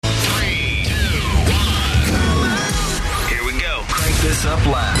What's Up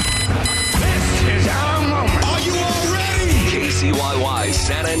Loud. This is our moment. Are you all ready? KCYY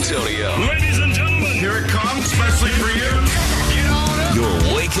San Antonio. Ladies and gentlemen, here it comes, especially for you. Get on up.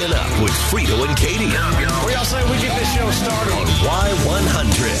 You're waking up with Frito and Katy. What do y'all say we get this show started? On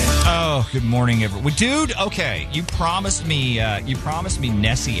Y100. Oh, good morning, everyone. Dude, okay, you promised me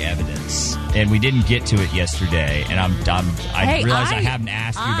Nessie evidence, and we didn't get to it yesterday, and I realize I haven't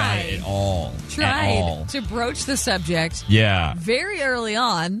asked you about it at all. Tried to broach the subject. Yeah. Very early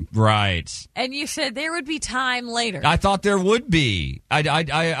on. Right. And you said there would be time later. I thought there would be.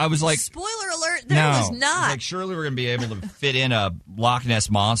 I was like... Spoiler alert, there was not. I was like, surely we're going to be able to fit in a Loch Ness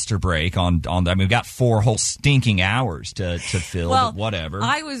Monster break on I mean, we've got 4 whole stinking hours to fill, but whatever.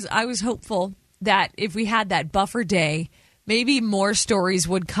 I was hopeful that if we had that buffer day, maybe more stories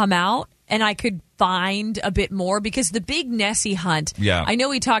would come out and I could find a bit more, because the big Nessie hunt, I know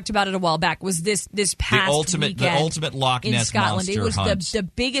we talked about it a while back, was this past weekend. The ultimate Loch Ness in Scotland. Monster It was hunt. the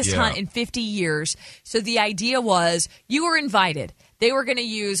biggest hunt in 50 years. So the idea was you were invited. They were going to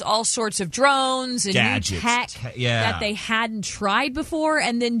use all sorts of drones and gadgets, new tech that they hadn't tried before,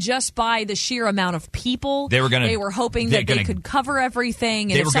 and then just by the sheer amount of people, they were hoping that they could cover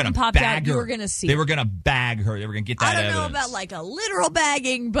everything, and if something popped out, you were going to see They were going to bag her. They were going to get that evidence. I don't know about like a literal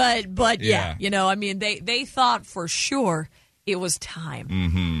bagging, but yeah, you know, I mean, they thought for sure it was time.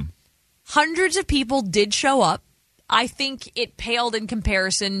 Mm-hmm. Hundreds of people did show up. I think it paled in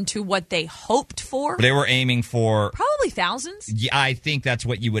comparison to what they hoped for. They were aiming for... Probably thousands. Yeah, I think that's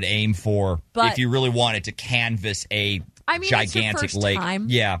what you would aim for if you really wanted to canvas a gigantic it's your lake. first time.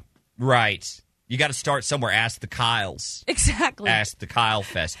 Yeah, right. You got to start somewhere. Ask the Kyles. Exactly. Ask the Kyle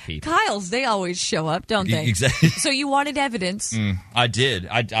Fest people. Kyles, they always show up, don't they? Exactly. So you wanted evidence. I did.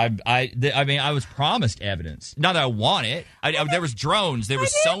 I mean, I was promised evidence. Not that I want it. There was drones. There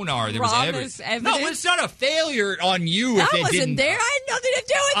was sonar. There was evidence. No, it's not a failure on you if I it didn't. wasn't there. I had nothing to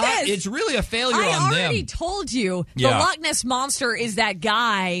do with this. It's really a failure on them. I already told you the Loch Ness Monster is that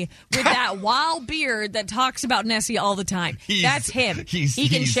guy with that wild beard that talks about Nessie all the time. That's him. He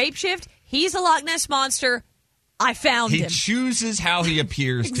can shapeshift. He's a Loch Ness Monster. I found him. He chooses how he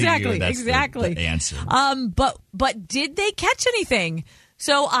appears to you. That's exactly. The answer. But did they catch anything?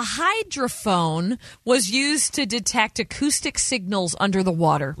 So a hydrophone was used to detect acoustic signals under the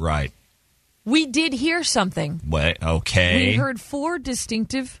water. Right. We did hear something. What? Okay. We heard 4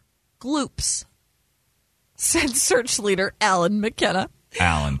 distinctive gloops, said search leader Alan McKenna.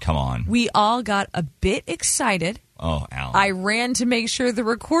 Alan, come on. We all got a bit excited. Oh, Alan. I ran to make sure the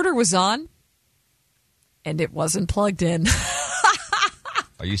recorder was on, and it wasn't plugged in.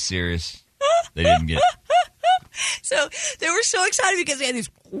 Are you serious? They didn't get... So they were so excited because they had these...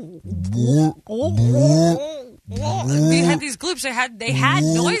 They had these gloops. They had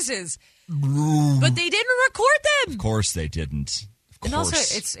noises, but they didn't record them. Of course they didn't. And also,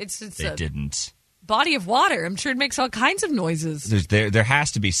 it's they didn't. Body of water. I'm sure it makes all kinds of noises. There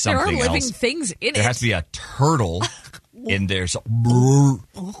has to be something There are living else. things in it. There has to be a turtle in there. So...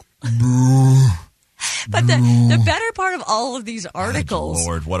 But the better part of all of these articles... Good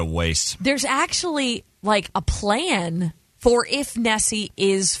Lord, what a waste. There's actually like a plan for if Nessie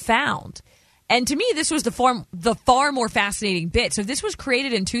is found. And to me, this was the far more fascinating bit. So this was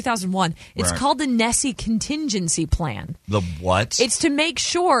created in 2001. It's called the Nessie Contingency Plan. The what? It's to make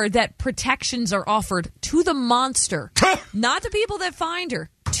sure that protections are offered to the monster, not the people that find her,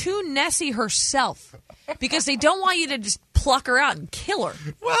 to Nessie herself. Because they don't want you to just pluck her out and kill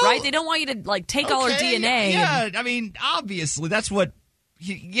her, right? They don't want you to like take all her DNA. Yeah, I mean, obviously, that's what...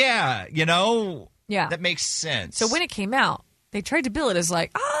 Yeah, you know? Yeah. That makes sense. So when it came out, they tried to bill it as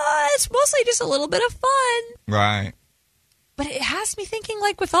like, it's mostly just a little bit of fun. Right. But it has me thinking,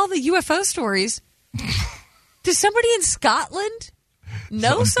 like, with all the UFO stories, does somebody in Scotland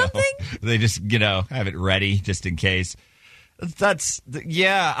know something? They just, have it ready just in case.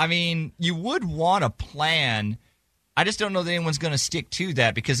 I mean, you would want a plan. I just don't know that anyone's going to stick to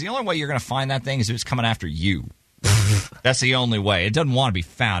that, because the only way you're going to find that thing is if it's coming after you. That's the only way. It doesn't want to be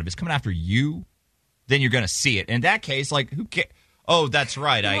found. If it's coming after you, then you're going to see it. In that case, like, who cares? Oh, that's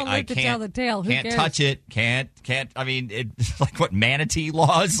right. I can't tell the tale. Can't touch it. Can't. I mean, it's like what manatee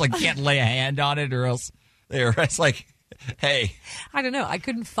laws? Like, can't lay a hand on it, or else it's like, hey. I don't know. I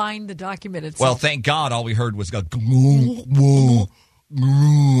couldn't find the document itself. Well, thank God, all we heard was go.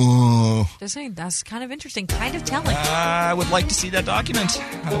 Just saying, that's kind of interesting, kind of telling. I would like to see that document.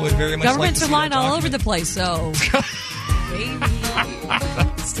 I would very much like to see that document. Governments are lying all over the place, so maybe.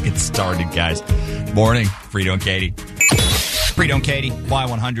 Let's get started, guys. Morning, Frito and Katy. Frito and Katy,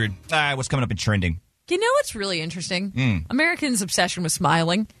 Y100. What's coming up in trending? You know what's really interesting? Americans' obsession with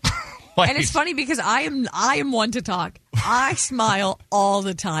smiling. And it's funny because I am one to talk. I smile all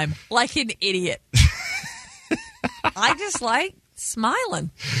the time, like an idiot. I just like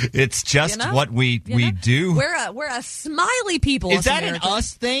smiling. It's just what we do. We're a smiley people. Is that Americans. an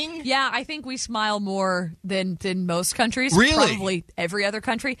us thing? Yeah, I think we smile more than most countries. Really? Probably every other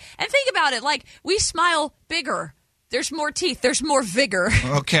country. And think about it, like we smile bigger. There's more teeth. There's more vigor.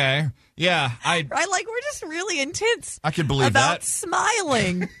 Okay. Yeah. Right? Like we're just really intense. I can believe about that.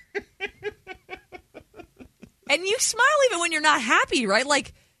 Smiling. And you smile even when you're not happy, right?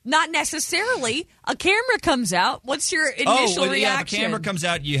 Like not necessarily. A camera comes out. What's your initial reaction? Yeah, if a camera comes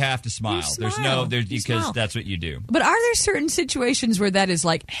out, you have to smile. Because smile. that's what you do. But are there certain situations where that is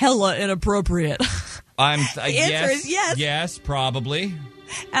like hella inappropriate? The answer is yes. Yes, probably.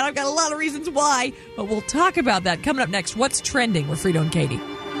 And I've got a lot of reasons why, but we'll talk about that coming up next. What's trending with Frito and Katy?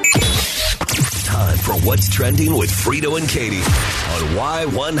 Time for What's Trending with Frito and Katy on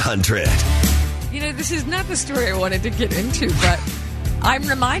Y100. You know, this is not the story I wanted to get into, but I'm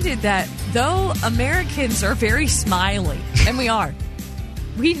reminded that though Americans are very smiley, and we are,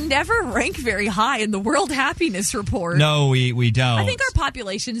 we never rank very high in the World Happiness Report. No, we don't. I think our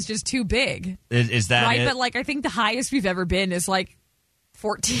population's just too big. Is that right? it? But like, I think the highest we've ever been is like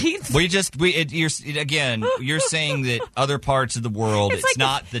 14th. You're saying that other parts of the world, it's like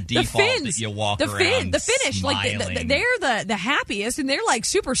not the default that you walk around the Finnish, smiling. like they're the happiest, and they're like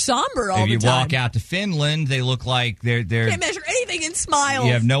super somber all if the you time. walk out to Finland, they look like they're can't measure anything in smiles.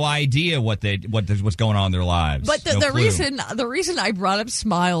 You have no idea what's going on in their lives. But the reason I brought up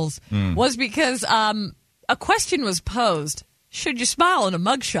smiles was because a question was posed: should you smile in a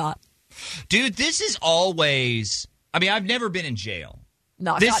mugshot? Dude, this is always. I mean, I've never been in jail.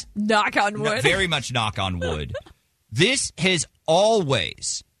 Knock on wood. Very much knock on wood. This has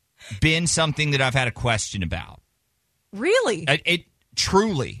always been something that I've had a question about. Really? It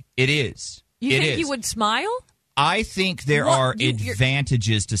truly, it is. You think you would smile? I think there are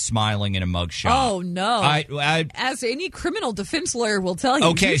advantages to smiling in a mugshot. Oh, no. As any criminal defense lawyer will tell you,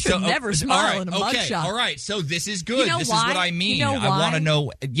 you should never smile in a mugshot. All right, so this is good. You know this why? is what I mean. You know I want to know,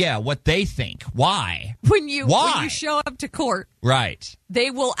 what they think. Why? When you show up to court, right?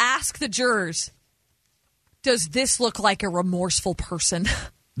 They will ask the jurors, does this look like a remorseful person?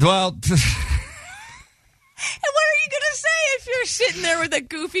 Well... And what are you going to say if you're sitting there with a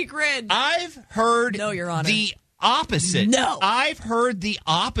goofy grin? I've heard no, Your Honor. The opposite. No. I've heard the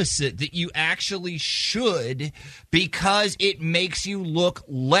opposite, that you actually should, because it makes you look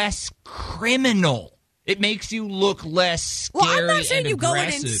less criminal. It makes you look less scary. Well, I'm not saying you go in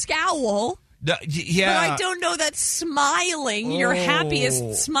aggressive. and scowl. Yeah. But I don't know that smiling, your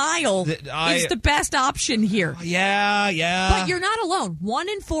happiest smile, is the best option here. Yeah. But you're not alone. 1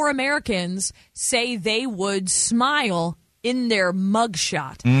 in 4 Americans say they would smile in their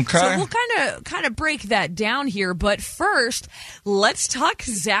mugshot. Okay. So we'll kind of break that down here. But first, let's talk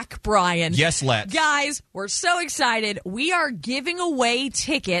Zach Bryan. Yes, let's. Guys, we're so excited. We are giving away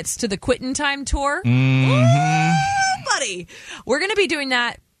tickets to the Quittin' Time Tour. Mm-hmm. Ooh, buddy. We're going to be doing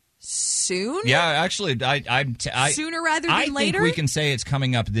that soon? Yeah, actually, sooner rather than later? I think we can say it's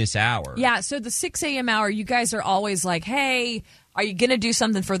coming up this hour. Yeah, so the 6 a.m. hour, you guys are always like, hey, are you going to do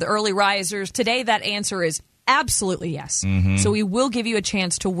something for the early risers? Today, that answer is absolutely yes. Mm-hmm. So we will give you a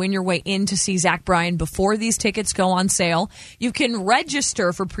chance to win your way in to see Zach Bryan before these tickets go on sale. You can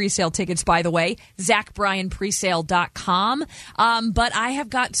register for pre-sale tickets, by the way, ZachBryanPresale.com. But I have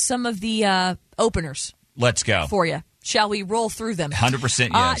got some of the openers. Let's go. For you. Shall we roll through them? 100%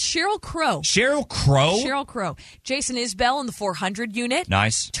 yes. Sheryl Crow. Sheryl Crow? Sheryl Crow. Jason Isbell in the 400 unit.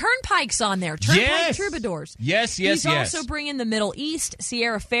 Nice. Turnpike's on there. Turnpike Troubadours. Yes. He's also bringing the Middle East,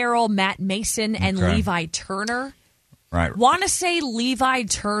 Sierra Farrell, Matt Mason, and Levi Turner. Right. Want to say Levi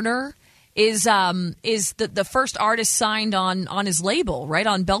Turner is the first artist signed on his label, right,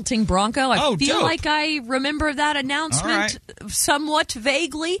 on Belting Bronco. I feel dope. like I remember that announcement somewhat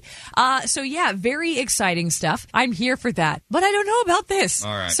vaguely. So, yeah, very exciting stuff. I'm here for that. But I don't know about this.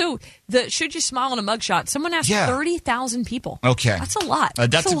 All right. So, should you smile in a mugshot? Someone asked 30,000 people. Okay. That's a lot.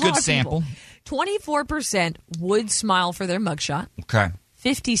 That's a good sample. 24% would smile for their mugshot. Okay.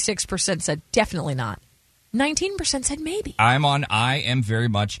 56% said definitely not. 19% said maybe. I am very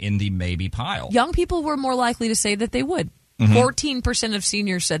much in the maybe pile. Young people were more likely to say that they would. 14% of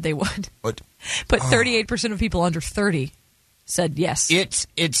seniors said they would. But 38% of people under 30 said yes.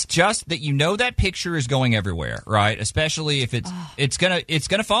 It's just that that picture is going everywhere, right? Especially if it's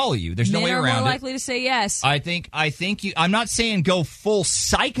gonna follow you. There's no way around it. More likely to say yes. I think I'm not saying go full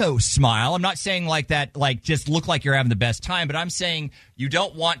psycho smile. I'm not saying like that, like just look like you're having the best time. But I'm saying you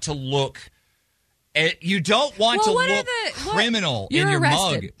don't want to look You don't want to look criminal in your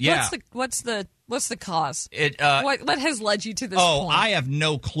arrested. mug. Yeah. What's the cause? What has led you to this point? point? I have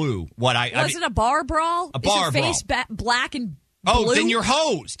no clue what Was it a bar brawl? A bar brawl. Is your face black and blue? Oh, then you're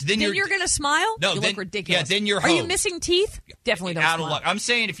hosed. Then you're going to smile? No, you then, look ridiculous. Yeah, then you're Are hosed. you missing teeth? Definitely don't smile. Of luck. I'm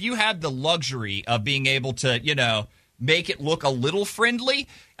saying if you have the luxury of being able to, make it look a little friendly,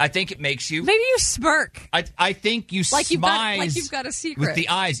 I think it makes you... Maybe you smirk. I think you like smize you've got a secret. with the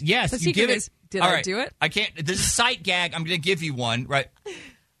eyes. Yes, the you secret give it... is, did I do it? I can't... There's a sight gag. I'm going to give you one, right?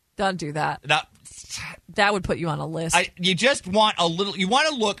 Don't do that. Now, that would put you on a list. You just want a little... You want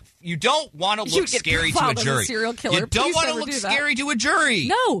to look... You don't want to look scary to a jury. Serial killer. You don't want to look scary to a jury.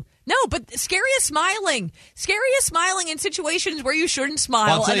 No, but scary is smiling. Scary is smiling in situations where you shouldn't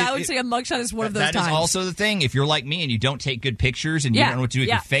smile, and I would say a mugshot is one of those times. That is also the thing. If you're like me and you don't take good pictures and you don't know what to do with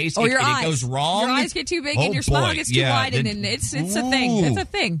your face, or your eyes. It goes wrong. Your eyes get too big and your smile gets too wide, and it's a thing. It's a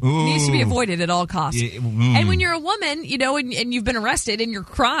thing. It needs to be avoided at all costs. And when you're a woman, and you've been arrested and you're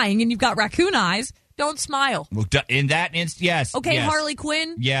crying and you've got raccoon eyes, don't smile. Well, in that instance, yes. Okay, yes. Harley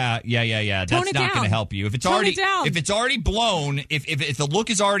Quinn. Yeah. That's not going to help you. If it's already blown, if the look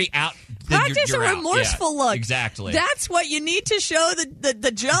is already out, then practice you're a remorseful look. Exactly. That's what you need to show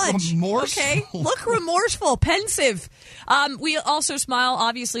the judge. Remorseful. Okay, look remorseful, pensive. We also smile.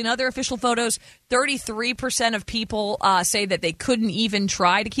 Obviously, in other official photos, 33% of people say that they couldn't even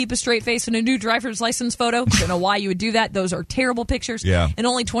try to keep a straight face in a new driver's license photo. Don't know why you would do that. Those are terrible pictures. Yeah. And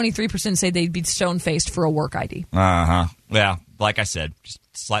only 23% say they'd be stone-faced for a work ID. Yeah, like I said, just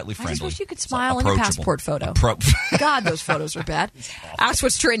slightly friendly. I just wish you could smile in your passport photo. God, those photos are bad. Ask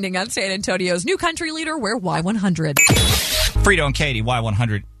what's trending on San Antonio's new country leader. We're Y100. Frito and Katy,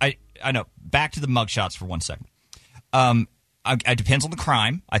 Y100. I know. Back to the mugshots for 1 second. It depends on the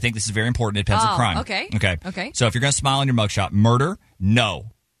crime. I think this is very important. It depends on the crime. Okay. So if you're going to smile in your mugshot, murder,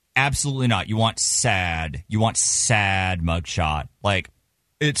 no. Absolutely not. You want sad. You want sad mugshot. Like,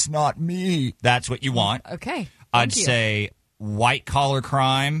 it's not me. That's what you want. Okay. I'd say white-collar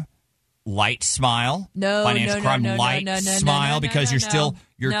crime, light smile. Financial crime, light smile, because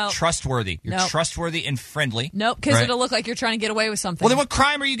you're trustworthy. You're trustworthy and friendly. Nope, because it'll look like you're trying to get away with something. Well, then what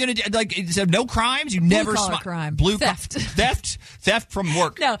crime are you going to do? Like, so no crimes? You never smile. Crime. Theft from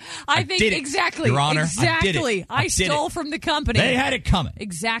work. No, I think exactly. Your Honor, exactly. I stole from the company. They had it coming.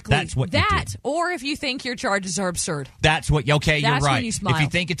 Exactly. That's what you do. Or if you think your charges are absurd. That's what. Okay, you're right. When you smile. If you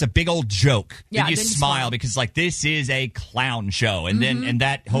think it's a big old joke, then you then smile because like this is a clown show, and then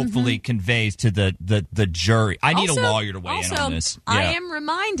that hopefully conveys to the jury. I need a lawyer to weigh in on this. I am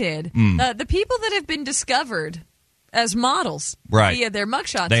reminded the people that have been discovered as models via their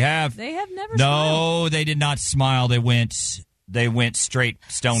mugshots. They have never smiled. No, they did not smile. They went straight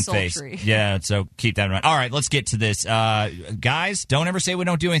stone-faced. Yeah, so keep that in mind. All right, let's get to this. Guys, don't ever say we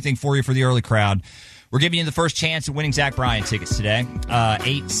don't do anything for you for the early crowd. We're giving you the first chance at winning Zach Bryan tickets today.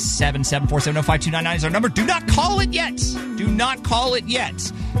 877-470-5299 is our number. Do not call it yet. Do not call it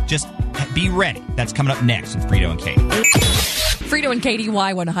yet. Just be ready. That's coming up next with Frito and Katy. Frito and Katy,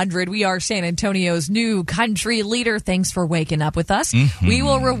 Y100. We are San Antonio's new country leader. Thanks for waking up with us. We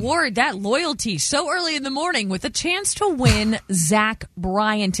will reward that loyalty so early in the morning with a chance to win Zach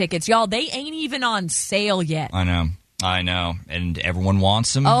Bryan tickets. Y'all, they ain't even on sale yet. I know. And everyone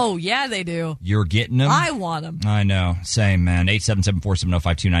wants them. Oh, yeah, they do. You're getting them? I want them. I know. Same, man.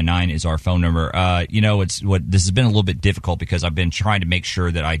 877-470-5299 is our phone number. This has been a little bit difficult because I've been trying to make sure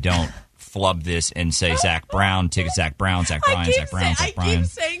that I don't flub this and say Zach Brown, ticket Zach Brown, Zach Bryan, Zach Brown, Zach Bryan. I keep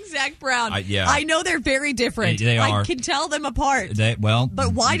saying Zach Brown. Yeah. I know they're very different. They are. I can tell them apart.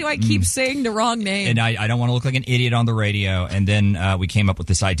 But why do I keep saying the wrong name? And I don't want to look like an idiot on the radio. And then we came up with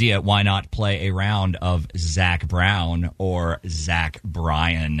this idea. Why not play a round of Zach Brown or Zach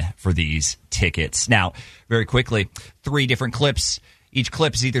Bryan for these tickets? Now, very quickly, 3 different clips. Each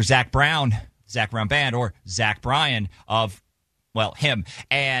clip is either Zach Brown Band, or Zach Bryan of... Well, him.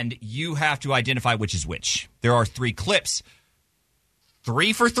 And you have to identify which is which. There are 3 clips.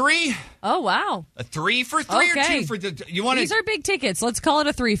 3 for 3? Oh, wow. A 3 for 3 or 2 for the... These are big tickets. Let's call it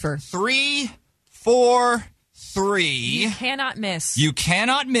a 3-fer. 3 for 3. You cannot miss. You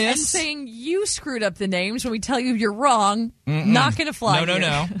cannot miss. And saying you screwed up the names when we tell you you're wrong, not going to fly.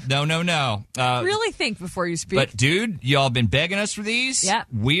 No. Really think before you speak. But, dude, y'all been begging us for these. Yep.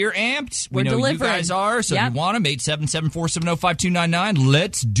 We're amped. We're delivering. You guys are. So if you want them, 877-470-5299.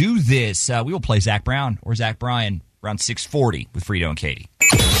 Let's do this. We will play Zach Brown or Zach Bryan around 6:40 with Frito and Katy.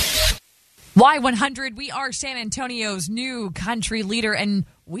 Y100, we are San Antonio's new country leader, and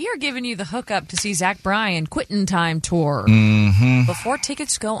we are giving you the hookup to see Zach Bryan Quitting Time Tour before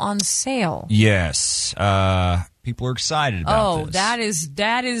tickets go on sale. Yes. People are excited about this.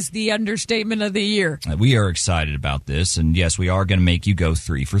 that is the understatement of the year. We are excited about this, and yes, we are going to make you go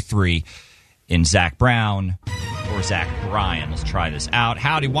 3 for 3 in Zach Brown or Zach Bryan. Let's try this out.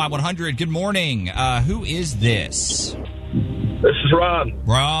 Howdy, Y100. Good morning. Who is this? This is Ron.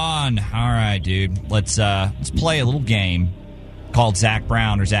 Ron. All right, dude. Let's play a little game called Zach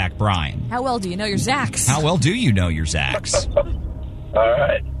Brown or Zach Bryan. How well do you know your Zachs? How well do you know your Zachs? All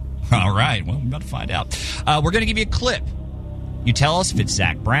right. All right. Well, we're about to find out. We're going to give you a clip. You tell us if it's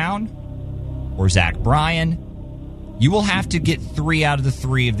Zach Brown or Zach Bryan. You will have to get 3 out of the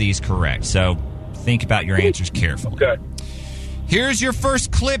 3 of these correct. So think about your answers carefully. Okay. Here's your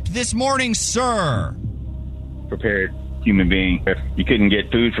first clip this morning, sir. Prepared human being. If you couldn't get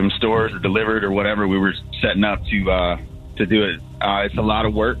food from stores or delivered or whatever, we were setting up to do it. It's a lot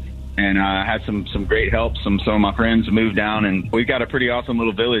of work, and I had some great help. Some of my friends moved down, and we've got a pretty awesome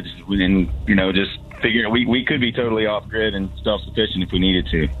little village. And just figuring we could be totally off grid and self sufficient if we needed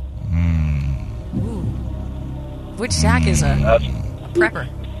to. Ooh. Which Zach is a prepper?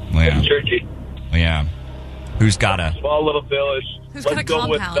 Yeah. It's tricky. Yeah. Who's got a Small little village. Who's Let's got a go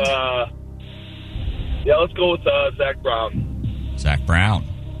compound? Let's go with Zach Brown. Zach Brown?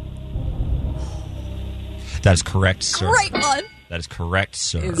 That is correct, sir. Great one. That is correct,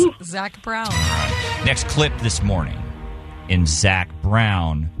 sir. Is Zach Brown. All right. Next clip this morning in Zach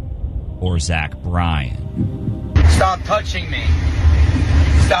Brown or Zach Bryan. Stop touching me.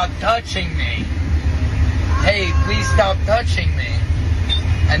 Stop touching me. Hey, please stop touching me.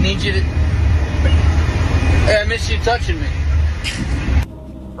 I need you to... Hey, I miss you touching me.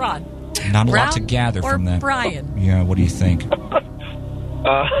 Ron. Not a Brown lot to gather or from that. Bryan? Yeah, what do you think?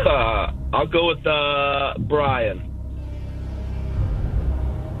 I'll go with Brian.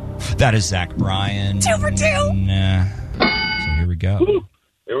 That is Zach Bryan. 2 for 2. So here we go. Woo.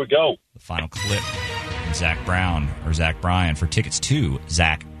 Here we go. The final clip in Zach Brown or Zach Bryan for tickets to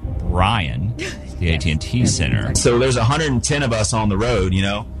Zach Bryan, the AT&T Center. So there's 110 of us on the road,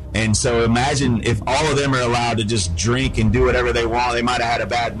 and so imagine if all of them are allowed to just drink and do whatever they want. They might have had a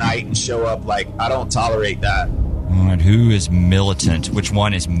bad night and show up. I don't tolerate that. All right, who is militant? Which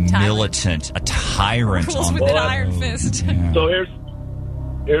one is militant? A tyrant. Rules with an iron fist. Yeah. So here's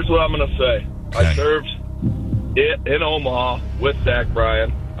what I'm going to say. Okay. I served in Omaha with Zach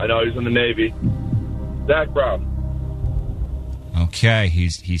Bryan. I know he's in the Navy. Zach Brown. Okay, he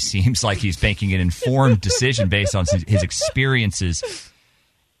seems like he's making an informed decision based on his experiences,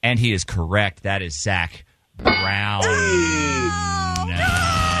 and he is correct. That is Zach Brown.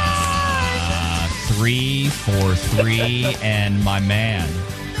 3 for 3, and my man.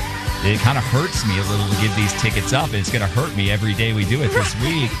 It kind of hurts me a little to give these tickets up, and it's going to hurt me every day we do it this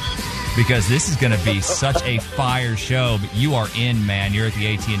week because this is going to be such a fire show. But you are in, man. You're at the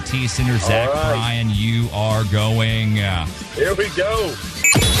AT&T Center. Zach Bryan, you are going. Here we go.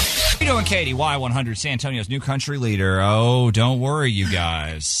 Frito and Katy, Y100, San Antonio's new country leader. Oh, don't worry, you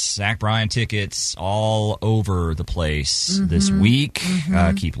guys. Zach Bryan tickets all over the place this week.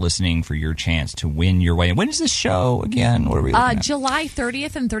 Keep listening for your chance to win your way. And when is this show again? What are we looking at? July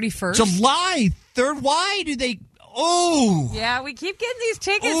 30th and 31st. July 3rd? Why do they... Oh! Yeah, we keep getting these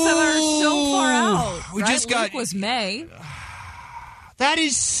tickets that are so far out. We just got... Luke was May. That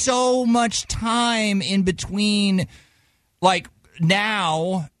is so much time in between,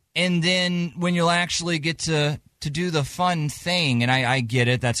 now... And then when you'll actually get to do the fun thing, and I get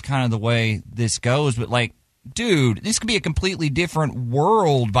it, that's kind of the way this goes, but dude, this could be a completely different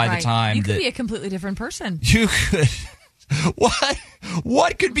world by the time you could be a completely different person. You could.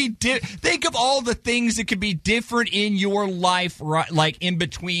 What could be think of all the things that could be different in your life, right? In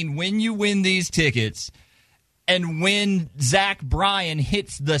between when you win these tickets and when Zach Bryan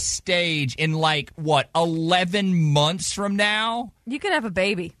hits the stage in 11 months from now. You could have a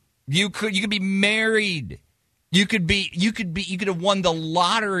baby. You could be married. You could have won the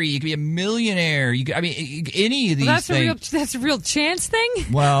lottery. You could be a millionaire. Any of these things. That's a real chance thing.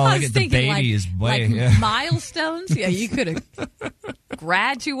 Well, I was the thinking baby is way milestones. Yeah, you could have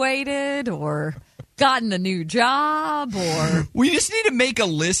graduated or gotten a new job, or we just need to make a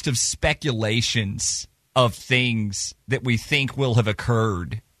list of speculations of things that we think will have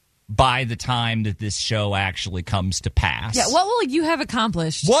occurred by the time that this show actually comes to pass. Yeah, what will you have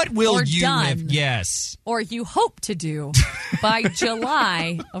accomplished? What will or you done, have? Yes. Or you hope to do by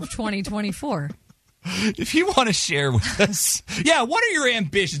July of 2024. If you want to share with us, what are your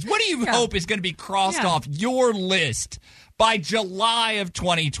ambitions? What do you hope is going to be crossed off your list by July of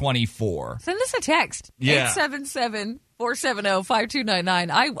 2024? Send us a text. 877-4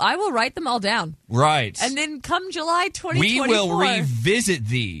 470-5299. I will write them all down. Right. And then come July 2024. We will revisit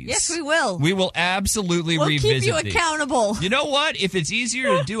these. Yes, we will. We will absolutely revisit these. We'll keep you accountable. You know what? If it's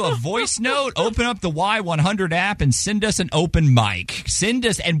easier to do a voice note, open up the Y100 app and send us an open mic. Send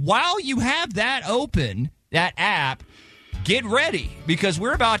us, and while you have that open, that app, get ready, because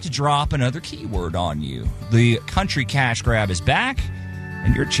we're about to drop another keyword on you. The country cash grab is back,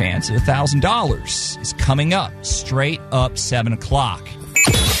 and your chance at $1,000 is coming up straight up 7 o'clock. For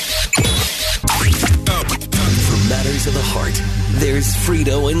matters of the heart, there's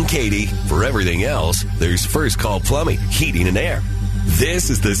Frito and Katy. For everything else, there's First Call Plumbing, Heating and Air. This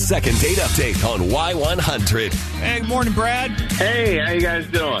is the second date update on Y100. Hey, good morning, Brad. Hey, how you guys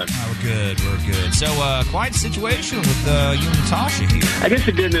doing? We're good. So, quite situation with you and Natasha here. I guess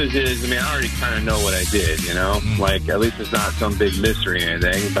the good news is, I already kind of know what I did, you know? Like, at least it's not some big mystery or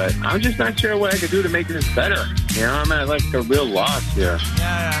anything, but I'm just not sure what I could do to make this better. You know, I'm at, like, a real loss here.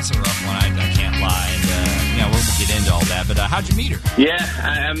 Yeah, that's a rough one. I can't lie. And, we'll get into all that, but how'd you meet her? Yeah,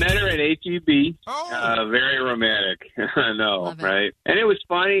 I met her at HEB. Oh. Very romantic. I know, right? And it was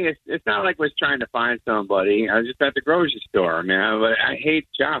funny. It's not like I was trying to find somebody. I was just at the grocery store, man. But I hate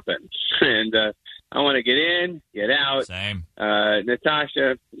shopping. And I want to get in, get out. Same.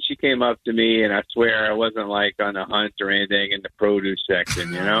 Natasha, she came up to me, and I swear I wasn't like on a hunt or anything in the produce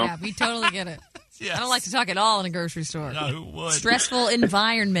section, you know? Yeah, we totally get it. Yes. I don't like to talk at all in a grocery store. No, who would? Stressful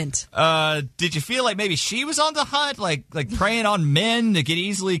environment. Did you feel like maybe she was on the hunt, like preying on men that get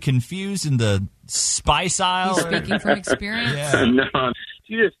easily confused in the spice aisle? Speaking from experience? Yeah. No,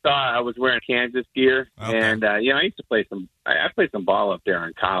 she just thought I was wearing Kansas gear. Okay. And, I used to play I played some ball up there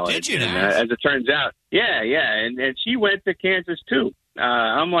in college. Did you? And, Nice. as it turns out, yeah. And she went to Kansas, too.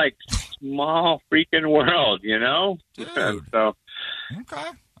 I'm like, small freaking world, you know? Dude. And so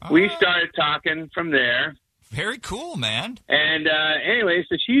Okay. we started talking from there. Very cool, man. And anyway,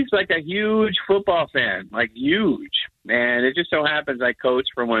 so she's like a huge football fan, like huge. And it just so happens I coach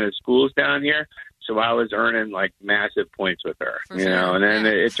for one of the schools down here. So I was earning like massive points with her, For you sure. know, and then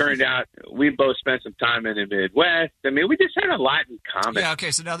it turned out we both spent some time in the Midwest. I mean, we just had a lot in common. Yeah,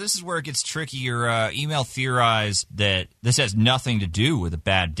 okay, so now this is where it gets tricky. Your email theorized that this has nothing to do with a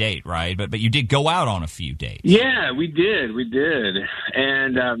bad date, right? But you did go out on a few dates. Yeah, we did.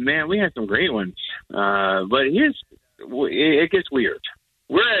 And, man, we had some great ones. But it gets weird.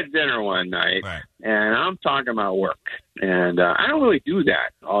 We're at dinner one night, Right. and I'm talking about work. And I don't really do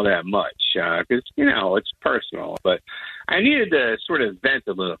that all that much because, it's personal. But I needed to sort of vent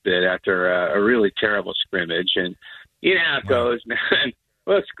a little bit after a really terrible scrimmage. And you know how it goes, man.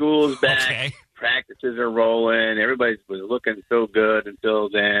 Well, school's back. Okay. Practices are rolling. Everybody was looking so good until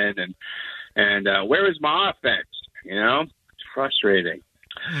then. And where was my offense? It's frustrating.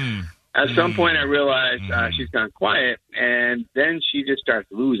 At some point, I realized she's gone quiet, and then she just starts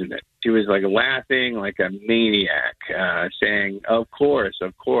losing it. She was like laughing like a maniac, saying, "Of course."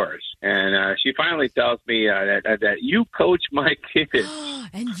 And she finally tells me that you coach my kids.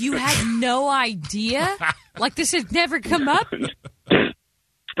 And you had no idea? Like this had never come up?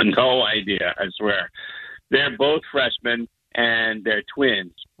 No idea, I swear. They're both freshmen, and they're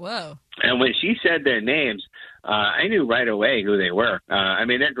twins. Whoa. And when she said their names, I knew right away who they were.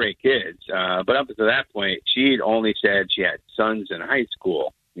 They're great kids. But up to that point, she'd only said she had sons in high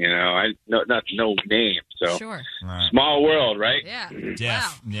school. No name. So Sure. Right. Small world, right? Yeah.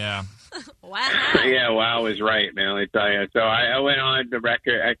 Def. Yeah. Wow. Yeah, wow is right, man. Let me tell you. So I went on the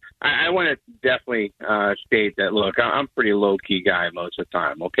record. I want to definitely state that, look, I'm a pretty low-key guy most of the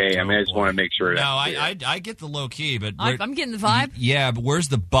time, okay? I just want to make sure that. No, I get the low key, but I'm getting the vibe. Yeah, but where's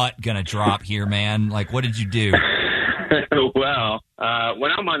the butt gonna drop here, man? Like, what did you do? Well,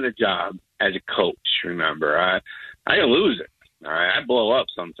 when I'm on the job as a coach, remember, I can lose it. All right, I blow up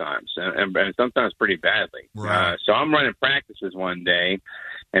sometimes, and sometimes pretty badly. Right. So I'm running practices one day,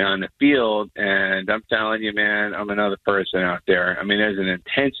 and on the field, and I'm telling you, man, I'm another person out there. There's an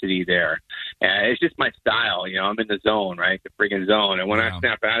intensity there. It's just my style, I'm in the zone, right, the friggin' zone. And when I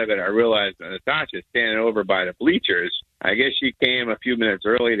snap out of it, I realize Natasha's standing over by the bleachers. I guess she came a few minutes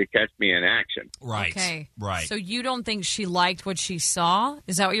early to catch me in action. Right. Okay. Right. So you don't think she liked what she saw?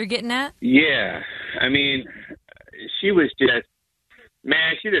 Is that what you're getting at? Yeah. She was just,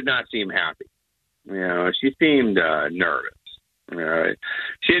 man, she did not seem happy. She seemed nervous.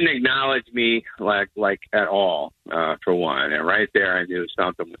 She didn't acknowledge me like at all, for one. And right there, I knew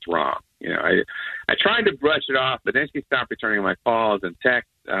something was wrong. I tried to brush it off, but then she stopped returning my calls and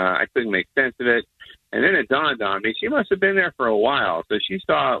texts. I couldn't make sense of it. And then it dawned on me, she must have been there for a while. So she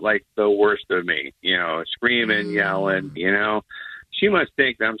saw like the worst of me, screaming, yelling, she must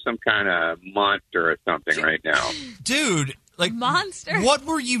think that I'm some kind of monster or something right now. Dude, like, monster. What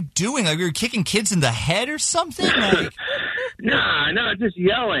were you doing? Like, you were kicking kids in the head or something? Like, no, just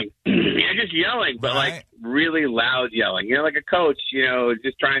yelling. Yeah, just yelling, but like really loud yelling. You know, like a coach. You know,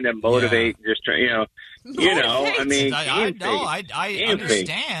 just trying to motivate. Yeah. Just trying. I mean, I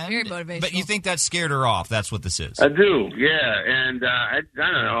understand. Very motivational. But you think that scared her off? That's what this is. I do, yeah. And I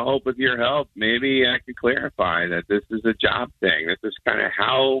don't know. I hope with your help, maybe I can clarify that this is a job thing. This is kind of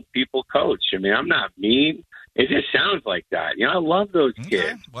how people coach. I mean, I'm not mean. It just sounds like that. You know, I love those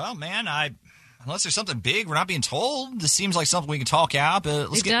kids. Well, man, unless there's something big we're not being told, this seems like something we can talk out. But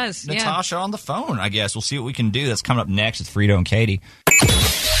let's get Natasha on the phone, I guess. We'll see what we can do. That's coming up next with Frito and Katy.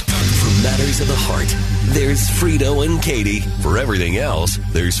 For matters of the heart, there's Frito and Katy. For everything else,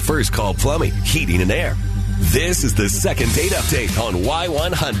 there's First Call Plumbing, Heating and Air. This is the second date update on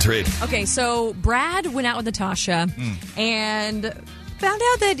Y100. Okay, so Brad went out with Natasha and found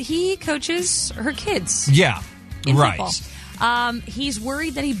out that he coaches her kids. Yeah, in right. Football. He's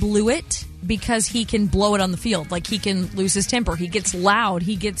worried that he blew it because he can blow it on the field. Like, he can lose his temper. He gets loud.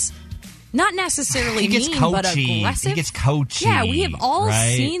 He gets not necessarily mean, but aggressive. He gets coachy. Yeah, we have all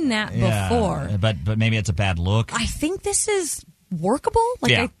seen that before. But maybe it's a bad look. I think this is workable.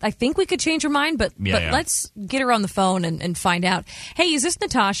 Like, I think we could change her mind, but let's get her on the phone and find out. Hey, is this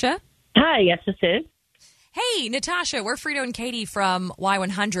Natasha? Hi, yes, this is. Hey, Natasha, we're Frito and Katy from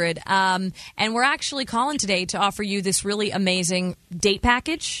Y100, and we're actually calling today to offer you this really amazing date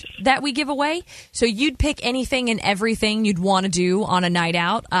package that we give away. So you'd pick anything and everything you'd want to do on a night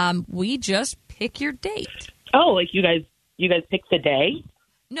out. We just pick your date. Oh, like you guys pick the day?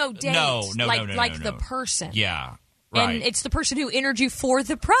 No, date. No. The person. Yeah, right. And it's the person who entered you for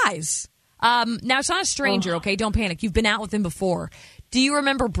the prize. Now, it's not a stranger, okay? Don't panic. You've been out with him before. Do you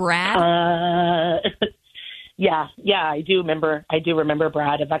remember Brad? Yeah, I do remember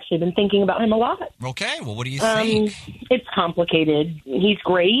Brad. I've actually been thinking about him a lot. Okay, well, what do you think? It's complicated. He's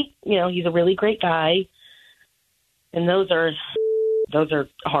great. You know, he's a really great guy. And those are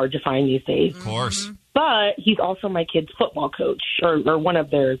hard to find these days. Of course. But he's also my kid's football coach or one of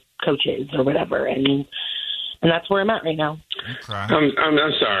their coaches or whatever. And that's where I'm at right now. Okay.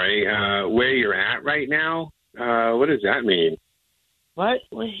 I'm sorry. Where you're at right now? What does that mean? What?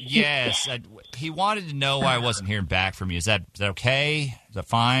 Yes, he wanted to know why I wasn't hearing back from you. Is that okay? Is that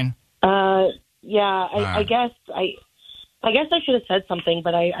fine? Yeah. I guess I should have said something,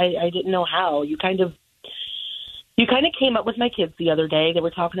 but I didn't know how. You kind of came up with my kids the other day. They were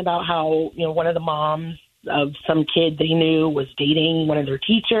talking about how, you know, one of the moms of some kid they knew was dating one of their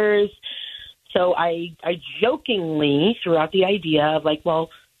teachers. So I jokingly threw out the idea of like, well,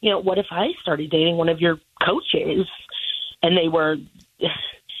 you know, what if I started dating one of your coaches? And they were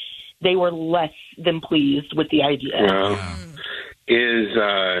less than pleased with the idea. Is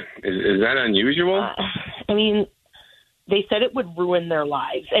that unusual? I mean, they said it would ruin their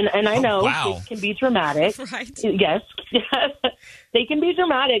lives, and I know it can be dramatic. Right? Yes, they can be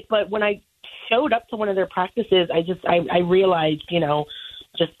dramatic. But when I showed up to one of their practices, I realized, you know,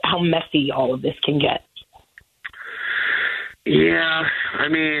 just how messy all of this can get. Yeah, I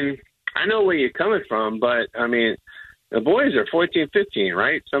mean, I know where you're coming from, but I mean, the boys are 14, 15,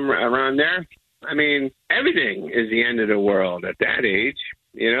 right? Somewhere around there. I mean, everything is the end of the world at that age.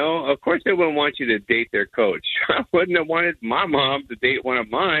 You know, of course they wouldn't want you to date their coach. I wouldn't have wanted my mom to date one of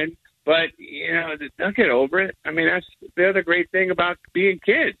mine. But, you know, they'll get over it. I mean, that's the other great thing about being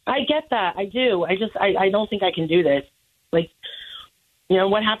kids. I get that. I do. I don't think I can do this. Like, you know,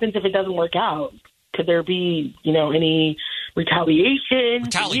 what happens if it doesn't work out? Could there be, you know, any retaliation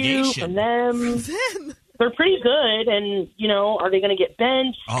from you, from them? They're pretty good, and, you know, are they going to get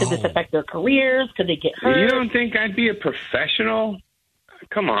benched? Could this affect their careers? Could they get hurt? You don't think I'd be a professional?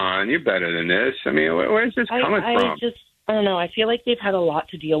 Come on, you're better than this. I mean, where's this coming from? I don't know. I feel like they've had a lot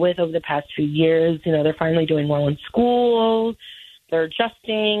to deal with over the past few years. You know, they're finally doing well in school. They're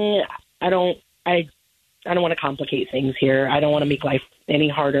adjusting. I don't want to complicate things here. I don't want to make life any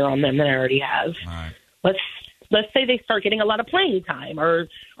harder on them than I already have. Right. Let's say they start getting a lot of playing time, or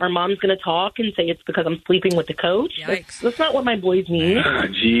our mom's going to talk and say it's because I'm sleeping with the coach. That's not what my boys need.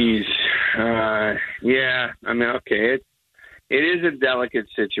 Jeez. Yeah, I mean, okay, it is a delicate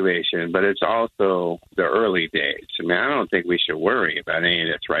situation, but it's also the early days. I mean, I don't think we should worry about any of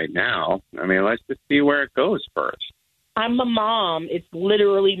this right now. I mean, let's just see where it goes first. I'm a mom. It's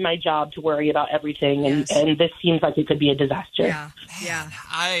literally my job to worry about everything, and this seems like it could be a disaster. Yeah.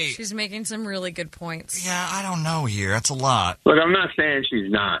 She's making some really good points. Yeah, I don't know here. That's a lot. Look, I'm not saying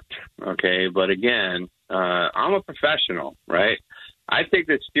she's not, okay? But again, I'm a professional, right? I take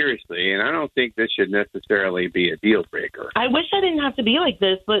this seriously, and I don't think this should necessarily be a deal breaker. I wish I didn't have to be like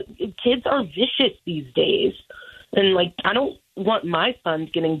this, but kids are vicious these days. And, like, I don't want my sons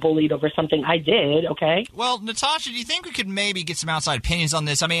getting bullied over something I did, okay? Well, Natasha, do you think we could maybe get some outside opinions on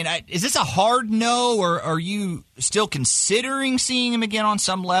this? I mean, is this a hard no, or are you still considering seeing him again on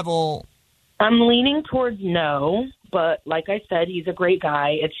some level? I'm leaning towards no, but like I said, he's a great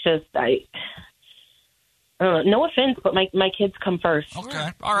guy. It's just, no offense, but my kids come first. Okay.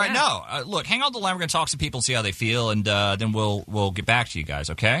 All right. Yeah. No. Look, hang on the line. We're going to talk to people, see how they feel, and then we'll get back to you guys,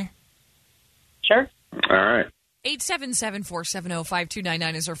 okay? Sure. All right.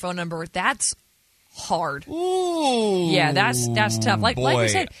 877-470-5299 is our phone number. That's hard. Ooh. Yeah, that's tough. Like we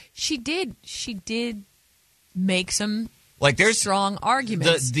said, she did make some strong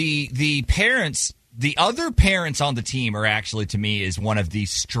arguments. The parents, the other parents on the team are actually, to me, is one of the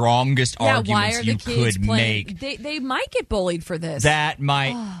strongest arguments you could make. They might get bullied for this. That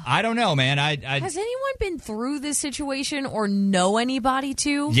might, I don't know, man. Has anyone been through this situation or know anybody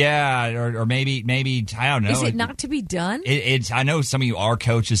to? Yeah, or maybe I don't know. Is it not to be done? It's. I know some of you are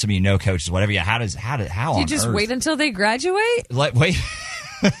coaches, some of you know coaches, whatever. Yeah, how do you just earth? wait until they graduate? Wait.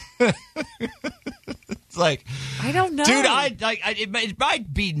 It's like, I don't know, dude. It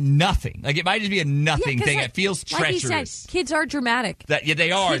might be nothing. Like, it might just be a nothing thing. It feels treacherous. Like he said, kids are dramatic.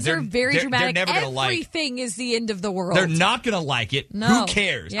 They are. Kids are very dramatic. They're never going to like. Everything is the end of the world. They're not going to like it. No. Who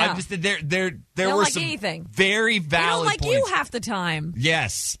cares? Yeah. There don't were like some anything. very valid They don't like points. you half the time.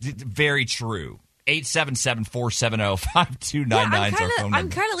 Yes, very true. 877-470-5299 is our phone number. I'm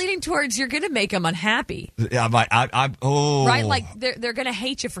kind of leaning towards you're going to make them unhappy. I'm right? Like they're going to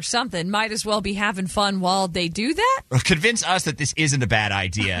hate you for something. Might as well be having fun while they do that. Convince us that this isn't a bad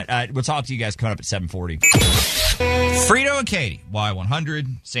idea. We'll talk to you guys coming up at 7:40. Frito and Katy,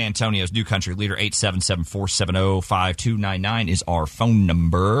 Y100, San Antonio's new country leader. 877-470-5299 is our phone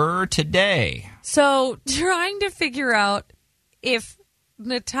number today. So trying to figure out if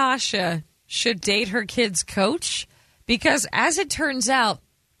Natasha should date her kid's coach, because as it turns out,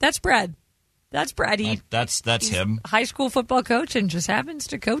 that's Brad. That's Brad. That's him. High school football coach and just happens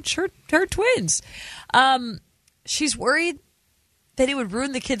to coach her twins. She's worried that it would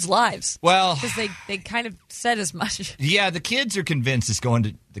ruin the kids' lives. Well, because they kind of said as much. Yeah, the kids are convinced it's going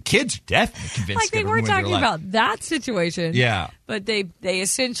to. The kids are definitely convinced. Like, they weren't talking about that situation. Yeah, but they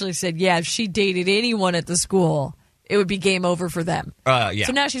essentially said, yeah, if she dated anyone at the school, it would be game over for them. Yeah.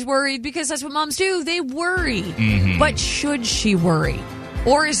 So now she's worried because that's what moms do. They worry. Mm-hmm. But should she worry?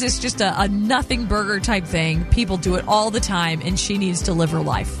 Or is this just a nothing burger type thing? People do it all the time, and she needs to live her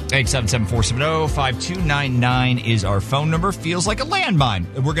life. 877-470-5299 is our phone number. Feels like a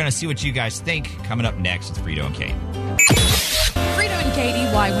landmine. We're going to see what you guys think coming up next with Frito and Katy. Frito and Katy,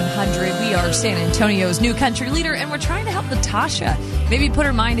 Y100. We are San Antonio's new country leader, and we're trying to help Natasha maybe put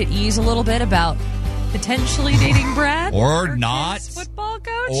her mind at ease a little bit about potentially dating Brad or not, football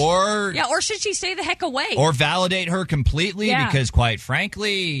coach, or should she stay the heck away, or validate her completely? Because quite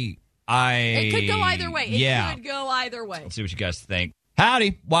frankly, it could go either way. It could go either way. Let's see what you guys think.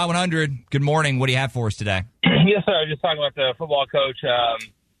 Howdy, Y100. Good morning. What do you have for us today? Yes, sir. I was just talking about the football coach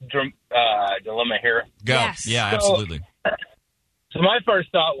dilemma here. Go. Yes. Yeah, absolutely. So my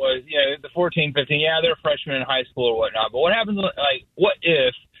first thought was, the 14, 15, they're freshmen in high school or whatnot. But what happens, what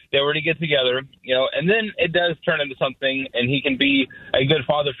if they were to get together, and then it does turn into something, and he can be a good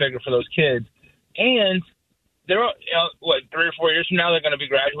father figure for those kids. And they're, 3 or 4 years from now, they're going to be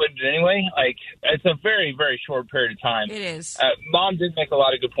graduated anyway. Like, it's a very, very short period of time. It is. Mom did make a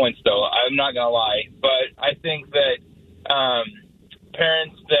lot of good points, though. I'm not going to lie. But I think that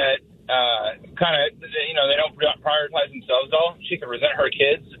parents that kind of, they don't prioritize themselves, though, she could resent her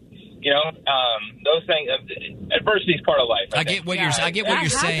kids. Those things. Adversity is part of life. I get what you're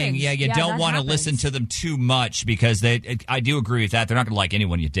saying. Yeah, you don't want to listen to them too much because I do agree with that. They're not going to like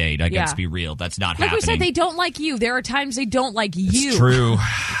anyone you date. Let's be real. That's not happening. Like we said, they don't like you. There are times they don't like you. It's true.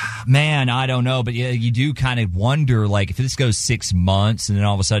 Man, I don't know, but you do kind of wonder, like, if this goes 6 months and then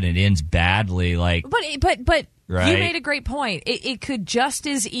all of a sudden it ends badly, like. But. Right. You made a great point. It could just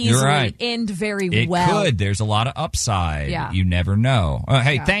as easily end very well. It could. There's a lot of upside. Yeah. You never know.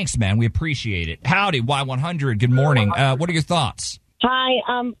 Hey, thanks, man. We appreciate it. Howdy, Y100. Good morning. What are your thoughts? Hi.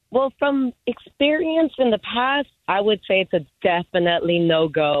 Well, from experience in the past, I would say it's a definitely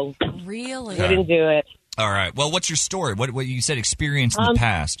no-go. Really? Wouldn't do it. All right. Well, what's your story? What you said experience in the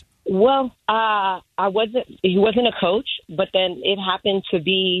past? Well, he wasn't a coach, but then it happened to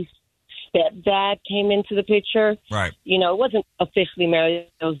be stepdad came into the picture. Right. It wasn't officially married.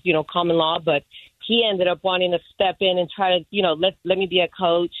 It was, common law, but he ended up wanting to step in and try to, let me be a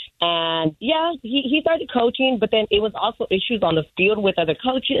coach. And yeah, he started coaching, but then it was also issues on the field with other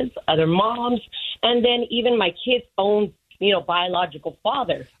coaches, other moms, and then even my kid's own, biological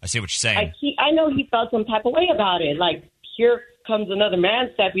father. I see what you're saying. I know he felt some type of way about it. Like, here comes another man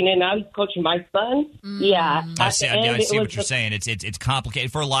stepping in. Now he's coaching my son. Yeah. I see what you're saying. It's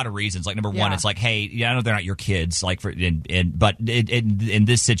complicated for a lot of reasons. Like, number one, it's like, hey, I know they're not your kids. Like, but in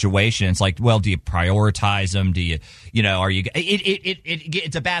this situation, it's like, well, do you prioritize them? Do you, are you?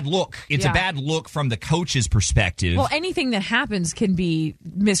 It's a bad look. It's a bad look from the coach's perspective. Well, anything that happens can be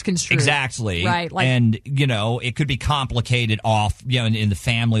misconstrued. Exactly. Right. Like, and it could be complicated off, in the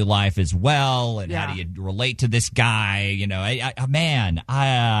family life as well. And how do you relate to this guy?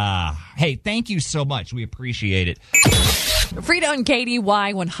 Hey, thank you so much. We appreciate it. Frito and Katy,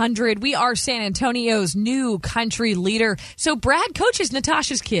 Y100. We are San Antonio's new country leader. So Brad coaches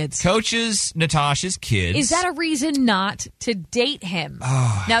Natasha's kids. Is that a reason not to date him?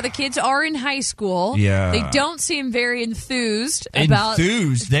 Now, the kids are in high school. Yeah. They don't seem very enthused about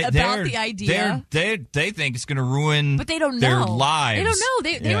the idea. They think it's going to ruin but they don't know. their lives. They don't know.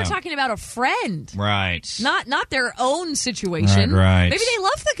 They were talking about a friend. Right. Not their own situation. Right. Maybe they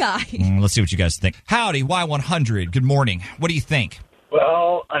love the guy. Let's see what you guys think. Howdy, Y100. Good morning. What do you think?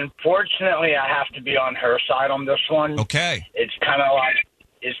 Well, unfortunately, I have to be on her side on this one. Okay. It's kind of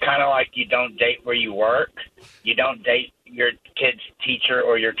like you don't date where you work. You don't date your kid's teacher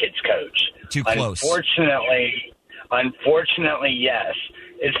or your kid's coach. Too close. Unfortunately, yes.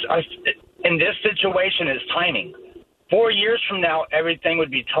 In this situation, it's timing. 4 years from now, everything would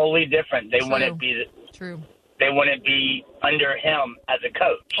be totally different. They wouldn't be True. They wouldn't be under him as a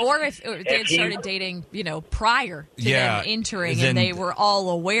coach. Or if they had started dating, prior to them entering, then, and they were all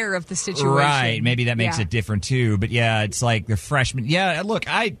aware of the situation. Right. Maybe that makes it different, too. But, it's like they're freshmen. Yeah, look,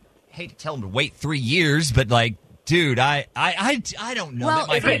 I hate to tell them to wait 3 years, but, like, dude, I don't know. Well,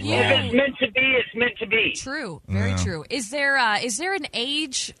 that might be wrong. If it's meant to be, it's meant to be. True. Very true. Is there an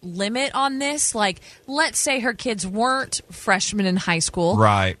age limit on this? Like, let's say her kids weren't freshmen in high school.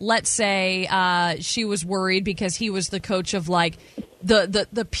 Right. Let's say she was worried because he was the coach of, like,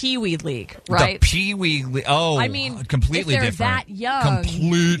 the Pee Wee League, right? The Pee Wee League. Oh, I mean, completely if they're different. that young.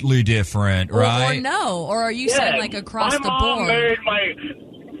 Completely different, right? Or no. Or are you saying, like, across the board?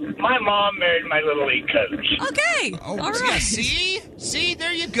 My mom married my Little League coach. Okay. Oh, all right. See,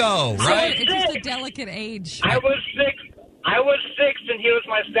 there you go. So right? it's just a delicate age. I was 6, and he was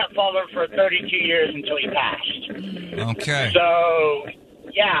my stepfather for 32 years until he passed. Okay. So,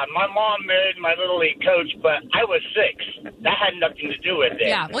 yeah, my mom married my Little League coach, but I was 6. That had nothing to do with it.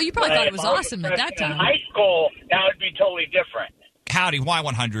 Yeah, well, you probably thought it was awesome at that time. In high school, that would be totally different. Howdy,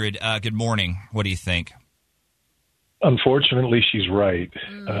 Y100. Good morning. What do you think? Unfortunately, she's right.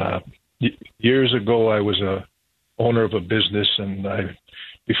 Years ago, I was a owner of a business, and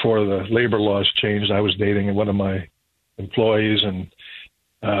before the labor laws changed, I was dating one of my employees, and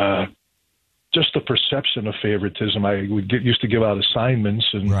just the perception of favoritism. I would used to give out assignments,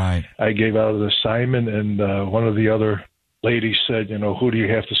 and I gave out an assignment, and one of the other lady said, who do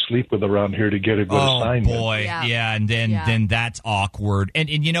you have to sleep with around here to get a good assignment? Oh, boy. Yeah, and then that's awkward. And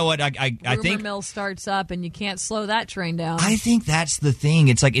you know what? I Rumor think mill starts up, and you can't slow that train down. I think that's the thing.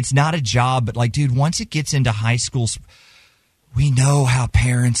 It's like, it's not a job, but like, dude, once it gets into high school, we know how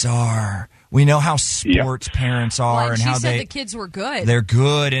parents are. We know how sports parents are, like and how she said the kids were good. They're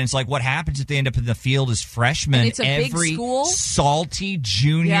good, and it's like, what happens if they end up in the field as freshmen? And it's a big school. Salty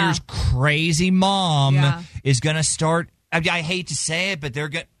junior's crazy mom is going to start. I hate to say it, but they're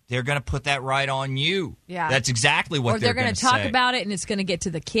going to put that right on you. Yeah, that's exactly what they're going to talk say. about it, and it's going to get to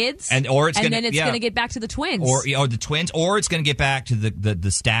the kids, then it's going to get back to the twins, or the twins, or it's going to get back to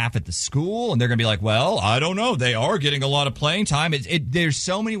the staff at the school, and they're going to be like, well, I don't know, they are getting a lot of playing time. There's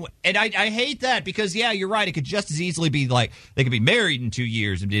so many, and I hate that because you're right. It could just as easily be like they could be married in 2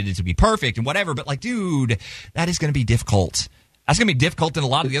 years and it would be perfect and whatever. But like, dude, that is going to be difficult. That's going to be difficult than a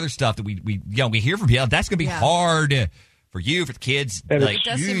lot of the other stuff that we hear from people. That's going to be hard. For you, for the kids. It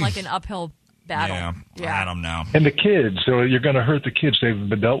does seem like an uphill battle. Yeah, I don't know. And the kids, so you're going to hurt the kids. They've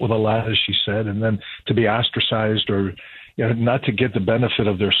been dealt with a lot, as she said, and then to be ostracized or not to get the benefit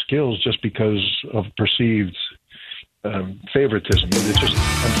of their skills just because of perceived favoritism. It's just,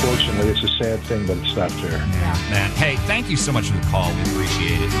 unfortunately, it's a sad thing, but it's not fair. Yeah, man. Hey, thank you so much for the call. We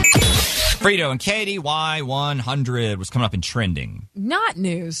appreciate it. Frito and Katy, Y100 was coming up in trending. Not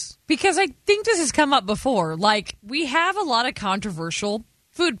news, because I think this has come up before. Like, we have a lot of controversial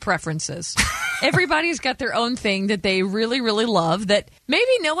food preferences. Everybody's got their own thing that they really, really love that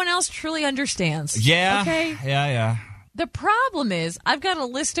maybe no one else truly understands. Yeah. Okay? Yeah. The problem is, I've got a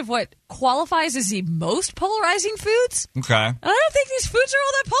list of what qualifies as the most polarizing foods. Okay. And I don't think these foods are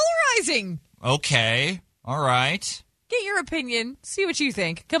all that polarizing. Okay. All right. Get your opinion. See what you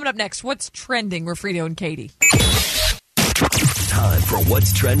think. Coming up next, what's trending with Frito and Katy? Time for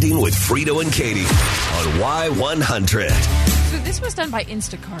What's Trending with Frito and Katy on Y100. So this was done by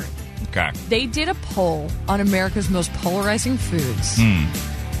Instacart. Okay. They did a poll on America's most polarizing foods.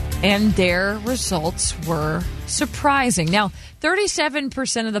 And their results were surprising. Now,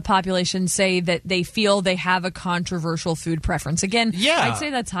 37% of the population say that they feel they have a controversial food preference. Again, I'd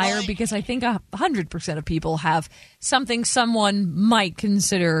say that's higher because I think 100% of people have something someone might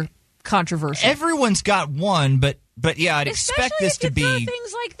consider controversial. Everyone's got one, but yeah, I'd expect this to be... Throw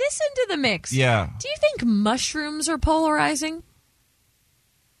things like this into the mix. Yeah. Do you think mushrooms are polarizing?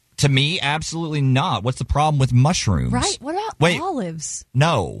 To me, absolutely not. What's the problem with mushrooms? Right. What about olives?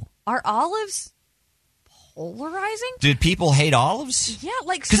 No. Are olives polarizing? Did people hate olives? Yeah,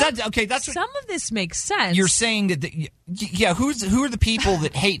 like that's what, some of this makes sense. You're saying that who are the people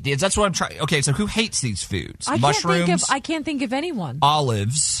that hate these? That's what I'm trying. Okay, so who hates these foods? Mushrooms. I can't think of anyone.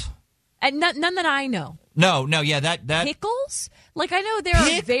 Olives. And none that I know. No, yeah, that pickles. Like I know there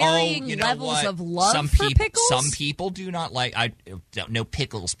are varying levels of love for pickles. Some people do not like. I don't know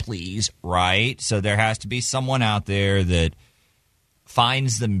pickles, please. Right. So there has to be someone out there that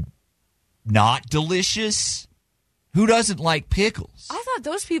finds them not delicious. Who doesn't like pickles? I thought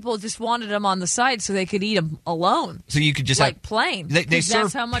those people just wanted them on the side so they could eat them alone. So you could just like plain. They serve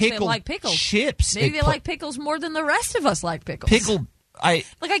that's how much they like pickles. Chips. Maybe they like pickles more than the rest of us like pickles. I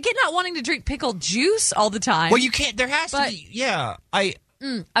get not wanting to drink pickled juice all the time. Well, you can't. There has to be. Yeah,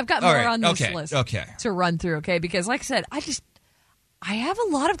 I've got more on this list. Okay. To run through. Okay, because like I said, I have a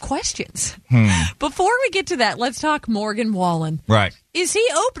lot of questions. Before we get to that, let's talk Morgan Wallen. Right. Is he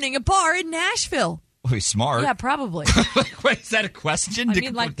opening a bar in Nashville? Well, he's smart. Yeah, probably. Wait, is that a question? I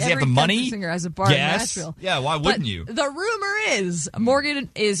mean, like does he have every the money? country singer has a bar in Nashville. Yeah, why wouldn't you? The rumor is Morgan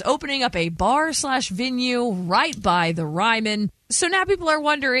is opening up a bar/venue right by the Ryman. So now people are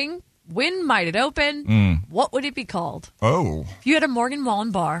wondering, when might it open? What would it be called? Oh. If you had a Morgan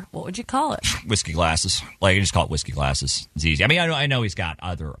Wallen bar, what would you call it? Whiskey Glasses. Like, you just call it Whiskey Glasses. It's easy. I mean, I know he's got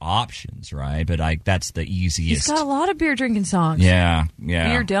other options, right? But that's the easiest. He's got a lot of beer drinking songs. Yeah.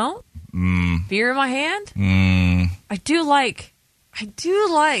 Beer don't? Beer in my hand? I do like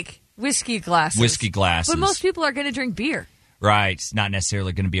whiskey glasses. Whiskey glasses. But most people are going to drink beer. Right. It's not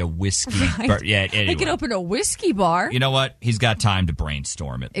necessarily going to be a whiskey bar. Yeah, anyway. They could open a whiskey bar. You know what? He's got time to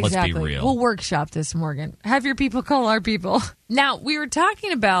brainstorm it. Exactly. Let's be real. We'll workshop this, Morgan. Have your people call our people. Now, we were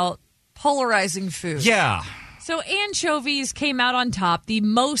talking about polarizing food. Yeah. So anchovies came out on top, the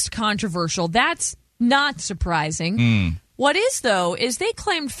most controversial. That's not surprising. What is, though, is they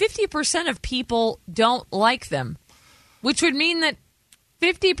claimed 50% of people don't like them, which would mean that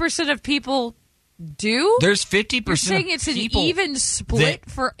 50% of people do? There's 50%. You're saying it's an even split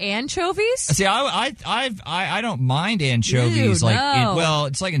for anchovies? See, I don't mind anchovies. Ew, like, no.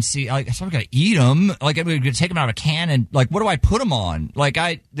 it's like I'm gonna eat them. Like, I'm gonna take them out of a can and like, what do I put them on? Like,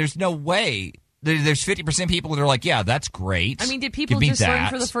 there's no way. There's 50% people that are like, yeah, that's great. I mean, did people just learn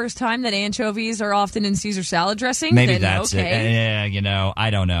for the first time that anchovies are often in Caesar salad dressing? Maybe then, that's okay. it. Yeah, I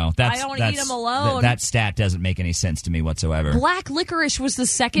don't know. I don't eat them alone. That stat doesn't make any sense to me whatsoever. Black licorice was the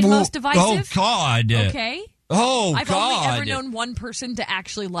second most divisive. Oh, God. Okay. Oh, I've God. only ever known one person to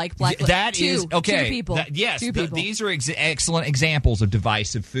actually like black licorice. That is okay. Two people. Two people. These are excellent examples of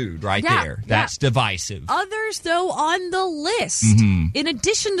divisive food right there. That's divisive. Others, though, on the list, in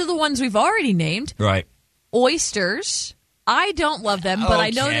addition to the ones we've already named, right? Oysters. I don't love them, but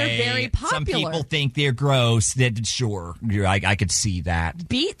I know they're very popular. Some people think they're gross. Sure, I could see that.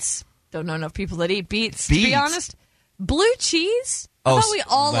 Beets. Don't know enough people that eat beets. To be honest. Blue cheese. I thought we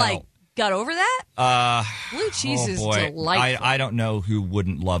all got over that. Blue cheese is delightful. I don't know who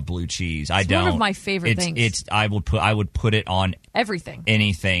wouldn't love blue cheese. It's one of my favorite things. I would put it on everything,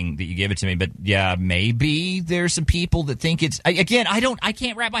 anything that you give it to me. But yeah, maybe there's some people that think it's. Again, I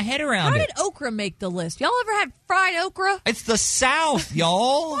can't wrap my head around it. How did okra make the list? Y'all ever had fried okra? It's the South,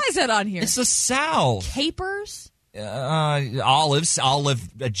 y'all. Why is that on here? It's the South. Capers. Olive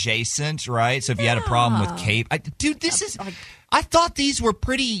adjacent, right? So if you had a problem with dude, this is. I thought these were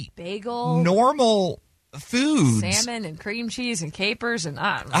pretty bagel normal foods. Salmon and cream cheese and capers and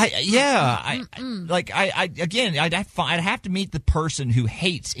I'd have to meet the person who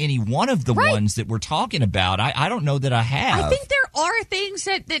hates any one of the ones that we're talking about. I don't know that I have. I think there are things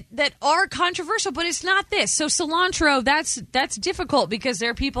that are controversial, but it's not this. So cilantro, that's difficult because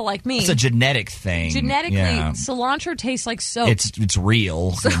there are people like me. It's a genetic thing. Genetically, cilantro tastes like soap. It's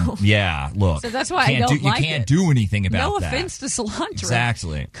real. So, look. So that's why I don't like it. You can't do anything about no that. No offense to cilantro.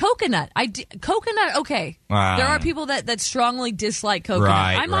 Exactly. Coconut. Coconut, okay. There are people that strongly dislike coconut.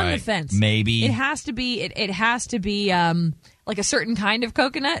 I'm on the fence. Maybe. It has to be like a certain kind of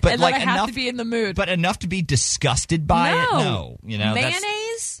coconut, but and like then I have to be in the mood. But enough to be disgusted by it? No.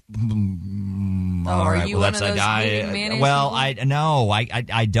 Mayonnaise? Are you one of those eating mayonnaise Well, people?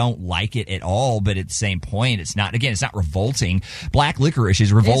 I don't like it at all, but at the same point, it's not revolting. Black licorice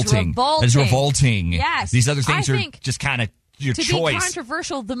is revolting. It's revolting. Yes. These other things are just kind of your choice. To be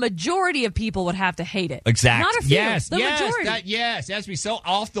controversial, the majority of people would have to hate it. Exactly. Not a few. Yes. The majority. It has to be so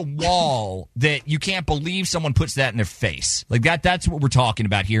off the wall that you can't believe someone puts that in their face. Like that's what we're talking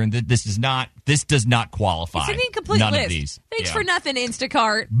about here, and this does not qualify. It's an incomplete None list. Of these. Thanks for nothing,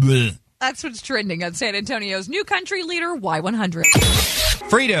 Instacart. Blech. That's what's trending on San Antonio's new country leader, Y100.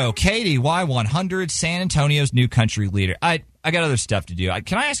 Frito, Katy, Y100, San Antonio's new country leader. I got other stuff to do.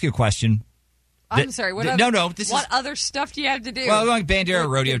 Can I ask you a question? I'm sorry. What other stuff do you have to do? Well, like Bandera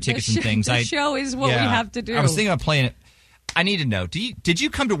rodeo tickets and things. The show is what we have to do. I was thinking about playing it. I need to know. Did you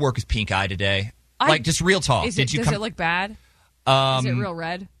come to work with pink eye today? Just real talk. Does it look bad? Is it real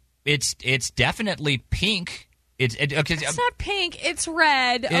red? It's definitely pink. It's not pink. It's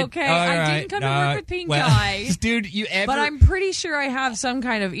red. Okay, I didn't come to work with pink eye, dude. But I'm pretty sure I have some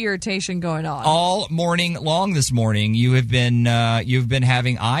kind of irritation going on. All morning long this morning, you have been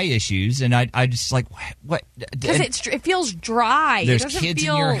having eye issues, and I just like what? Because it feels dry. There's it doesn't kids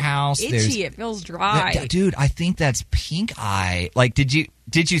feel in your house. Itchy. It feels dry. Dude, I think that's pink eye. Like, did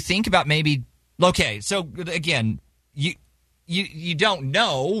you think about maybe? Okay, so again, You don't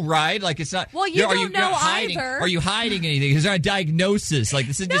know, right? Like it's not. Well, you don't know hiding, either. Are you hiding anything? Is there a diagnosis? Like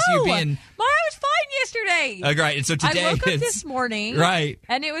this is just you being. I was fine yesterday. Right, and so today I woke up this morning, right,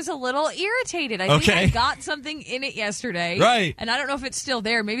 and it was a little irritated. I think I got something in it yesterday, right, and I don't know if it's still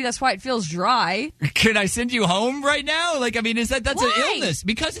there. Maybe that's why it feels dry. Can I send you home right now? Like, I mean, that's an illness?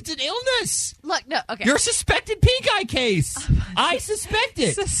 Because it's an illness. Look, no, okay. You're a suspected pink eye case. I suspect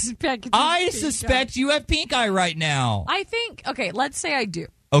it. I suspect you have pink eye right now. I think. Okay, let's say I do.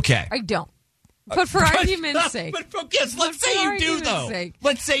 Okay, I don't. But for argument's sake. Let's say you do, though.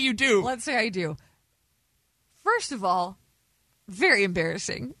 Let's say you do. Let's say I do. First of all, very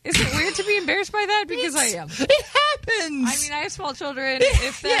embarrassing. Is it weird to be embarrassed by that? Because I am. It happens. I mean, I have small children.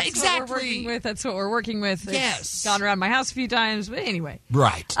 If that's what we're working with, that's what we're working with. Yes. It's gone around my house a few times. But anyway.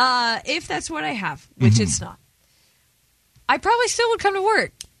 Right. If that's what I have, which it's not, I probably still would come to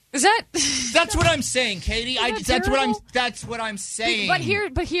work. Is that? That's what I'm saying, Katie. That's what I'm saying. But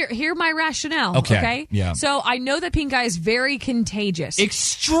here my rationale. Okay. Yeah. So I know that pink eye is very contagious.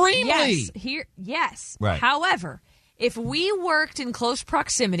 Extremely. Yes. Right. However, if we worked in close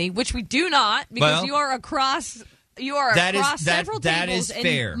proximity, which we do not, because you are across. You are across several tables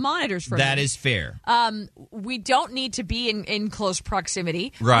and monitors from That is fair. We don't need to be in close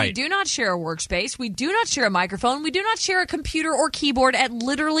proximity. Right. We do not share a workspace. We do not share a microphone. We do not share a computer or keyboard at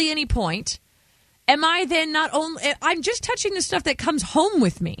literally any point. Am I then not only... I'm just touching the stuff that comes home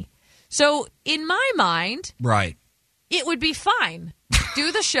with me. So in my mind... Right. It would be fine.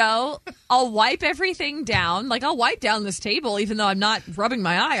 Do the show. I'll wipe everything down. Like, I'll wipe down this table, even though I'm not rubbing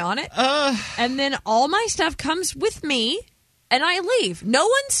my eye on it. And then all my stuff comes with me, and I leave. No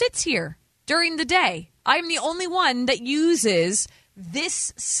one sits here during the day. I'm the only one that uses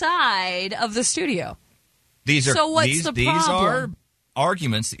this side of the studio. So what's the problem? These are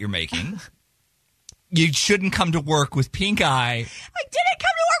arguments that you're making. You shouldn't come to work with pink eye. I didn't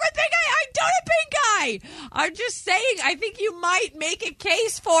come to work with pink eye. I don't have pink eye. I'm just saying, I think you might make a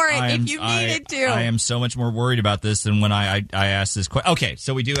case for it if you needed to. I am so much more worried about this than when I asked this question. Okay,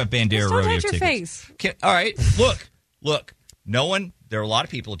 so we do have Bandera rodeo tickets. Don't touch your face. Okay, all right, look. No one. There are a lot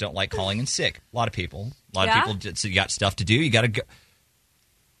of people who don't like calling in sick. A lot of people. So you got stuff to do. You got to go.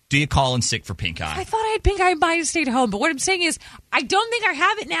 Do you call in sick for pink eye? I thought I had pink eye and might have stayed home. But what I'm saying is, I don't think I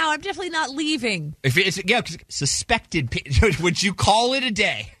have it now. I'm definitely not leaving. Because suspected. Would you call it a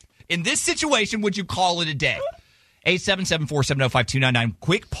day? In this situation, would you call it a day? 877-470-5299.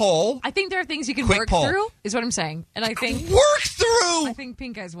 Quick poll. I think there are things you can work through, is what I'm saying. And I think... Work through! I think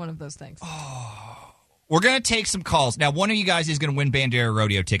pink eye is one of those things. We're going to take some calls. Now, one of you guys is going to win Bandera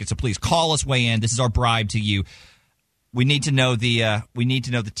rodeo tickets, so please call us, weigh in. This is our bribe to you. We need to know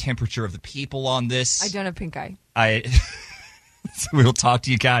the temperature of the people on this. I don't have pink eye. So we'll talk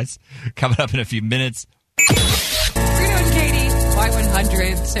to you guys coming up in a few minutes. Frito and Katy,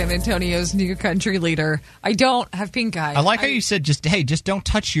 Y100, San Antonio's new country leader. I don't have pink eye. I like how you said, just don't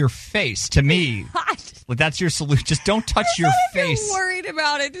touch your face. To me, like that's your solution. Just don't touch your face. If you're worried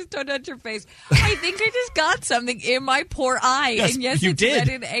about it, just don't touch your face. I think I just got something in my poor eye. Yes, and yes, you it's did. red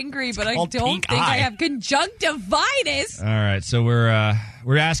and angry, but I called don't pink think eye. I have conjunctivitis. All right, so we're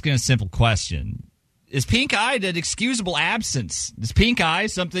asking a simple question. Is pink eye an excusable absence? Is pink eye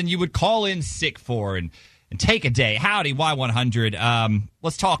something you would call in sick for and take a day? Howdy, Y100.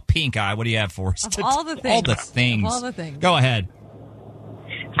 Let's talk pink eye. What do you have for us? Of all the things. All the things. Of all the things. Go ahead.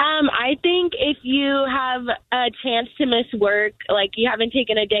 I think if you have a chance to miss work, like you haven't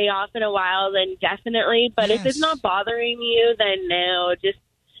taken a day off in a while, then definitely. But if it's not bothering you, then no, just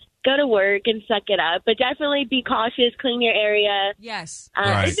go to work and suck it up. But definitely be cautious, clean your area. Yes.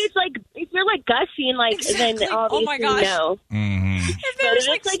 Right. If you're like gushing, like then obviously oh my gosh. no. Mm-hmm. If there's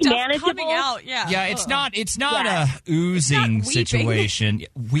But if it's, stuff manageable, coming out, yeah. Yeah, it's not a oozing It's not weeping. situation.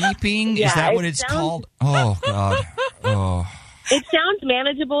 Weeping? Is Yeah, that it what it's sounds- called? Oh, God. Oh. It sounds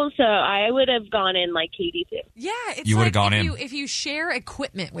manageable, so I would have gone in like Katie did. Yeah, it's You like would've gone in. if you share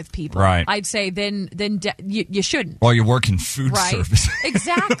equipment with people, Right. I'd say then you shouldn't. Or you're working food Right. service.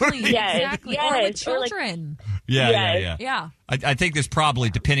 Exactly. Yes, Exactly. Or with yes, or like- children. Yeah. Yeah. I think there's probably,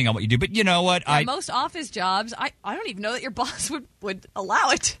 depending on what you do, but you know what? Yeah, most office jobs, I don't even know that your boss would allow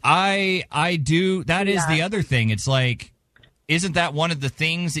it. I do. That is the other thing. It's like, isn't that one of the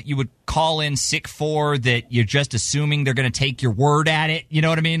things that you would call in sick for, that you're just assuming they're going to take your word at it? You know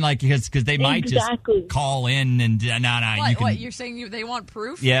what I mean? Like, because they might Exactly. just call in and What you're saying? They want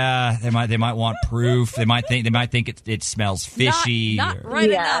proof? Yeah, they might want proof. They might think it smells fishy. Not right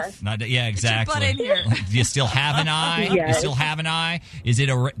enough. Exactly. Get your butt in here. Do you still have an eye? Yes. You still have an eye? Is it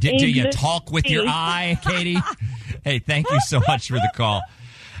do you talk with your eye, Katie? Hey, thank you so much for the call.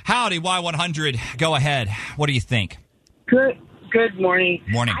 Howdy, Y100. Go ahead. What do you think? Good morning.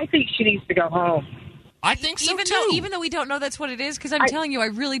 Morning. I think she needs to go home. I think so Even though we don't know that's what it is, because I'm telling you, I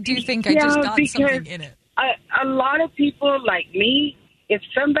really do think I just got something in it. A lot of people like me, if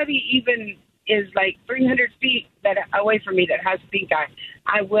somebody even is like 300 feet away from me that has pink eye,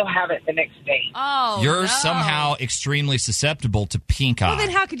 I will have it the next day. Oh, You're no. somehow extremely susceptible to pink eye. Well,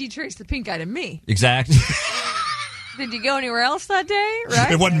 then how could you trace the pink eye to me? Exactly. Did you go anywhere else that day?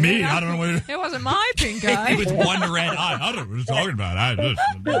 Right? It wasn't me. I don't know what it wasn't my pink eye. It was one red eye. I don't know what you're talking about.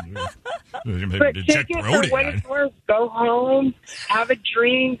 But take it for what it's worth. Go home, have a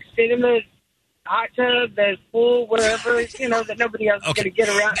drink, sit in the hot tub, the pool, wherever, that nobody else is going to get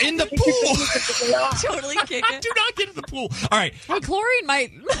around. In the pool. Totally kick it. Do not get in the pool. All right. Well, chlorine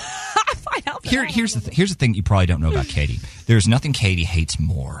might find out. Here's the thing you probably don't know about Katie. There's nothing Katie hates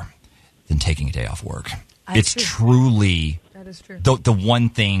more than taking a day off work. It's truly that is true. The one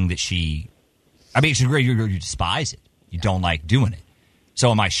thing that she you despise it. You don't like doing it.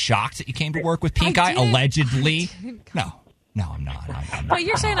 So am I shocked that you came to work with pink eye? Allegedly? No, I'm not. But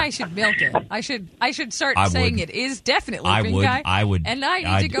you're saying I should milk it. I should start saying it is definitely pink eye. I would. And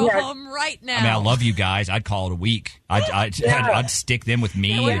I need to go home right now. I mean, I love you guys. I'd call it a week. I'd stick them with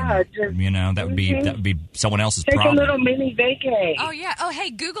me. Yeah, and, that would be someone else's Take problem. a little mini vacay. Oh, yeah. Oh, hey,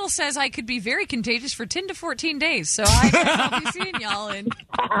 Google says I could be very contagious for 10 to 14 days. So I'll be seeing y'all in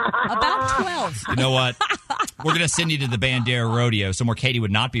about 12. You know what? We're going to send you to the Bandera Rodeo, somewhere Katie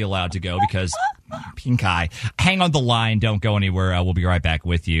would not be allowed to go because pink eye. Hang on the line. Don't go anywhere. We'll be right back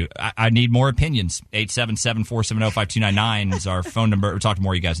with you. I need more opinions. 877-470-5299 is our phone number. We'll talk to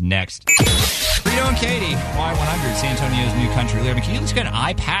more of you guys next. Frito and Katy, Y100, San Antonio's new country leader. I mean, can you just get an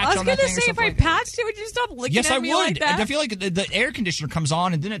eye patch I was on that going to thing? say, if I patched it, would you stop looking Yes, at I me would. like that? I feel like the air conditioner comes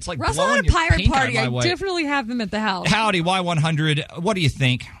on, and then it's like Russell blowing had a your pirate pink party. eye I my way. definitely have them at the house. Howdy, Y100. What do you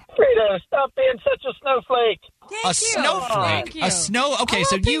think? Frito, stop being such a snowflake. Thank A you. snowflake. Thank you. A snow. Okay, Although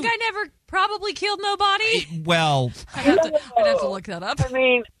so pink eye never probably killed nobody. Well, I'd have to look that up. I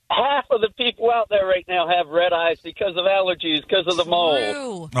mean, half of the people out there right now have red eyes because of allergies, because of the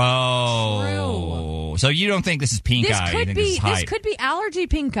mold. Oh. So you don't think this is pink eye? You think this is hype? This could be allergy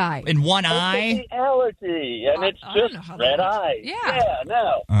pink eye. In one It eye? could be allergy, and it's just red eyes. Yeah.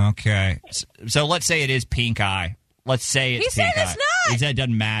 No. Okay. So let's say it is pink eye. Let's say it's He pink said eye. it's not. He said it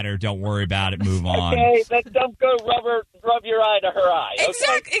doesn't matter. Don't worry about it. Move on. Okay, then don't go rub your eye to her eye.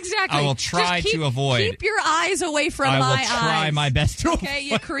 Okay? Exactly. I will try Just to avoid. Keep your eyes away from I my will eyes. try my best to Okay,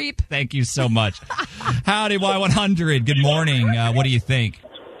 you creep. Thank you so much. Howdy, Y100. Good morning. What do you think?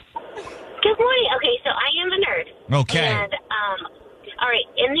 Good morning. Okay, so I am the nerd. Okay. And All right,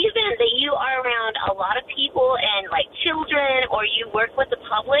 in the event that you are around a lot of people and, like, children or you work with the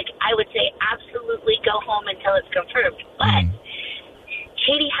public, I would say absolutely go home until it's confirmed. But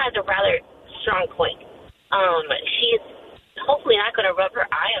Katie has a rather strong point. She's hopefully not going to rub her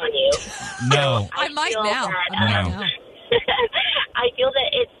eye on you. No. I might now. I feel that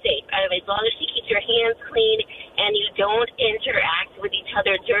it's safe. As long as she keeps your hands clean and you don't interact with each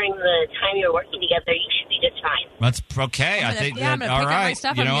other during the time you're working together, you should be just fine. That's okay. I think I'm that, gonna all pick up my right.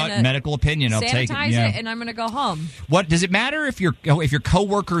 stuff. You know what? Medical opinion. I'll take it. Sanitize it, and I'm going to go home. What does it matter if your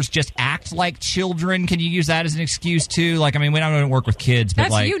coworkers just act like children? Can you use that as an excuse too? Like, I mean, we don't work with kids, but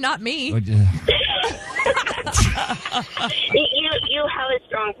That's like you, not me. You have a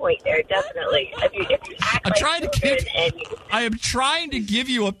strong point there, definitely. If you act I'm like trying to I am trying to give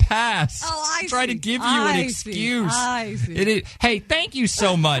you a pass. I'm trying to give you an excuse. I see. It is. Hey, thank you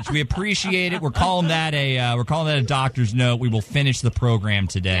so much. We appreciate it. We're calling that a doctor's note. We will finish the program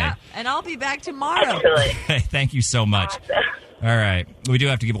today. Yeah, and I'll be back tomorrow. Hey, thank you so much. All right, we do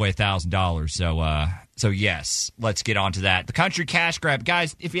have to give away $1,000, so yes, let's get on to that. The Country Cash Grab.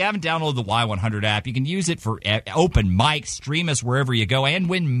 Guys, if you haven't downloaded the Y100 app, you can use it for open mics, stream us wherever you go, and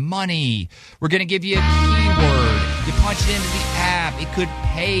win money. We're going to give you a keyword. You punch it into the app. It could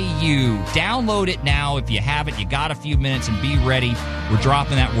pay you. Download it now if you haven't. You got a few minutes, and be ready. We're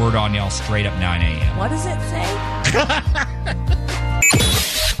dropping that word on y'all straight up 9 a.m. What does it say?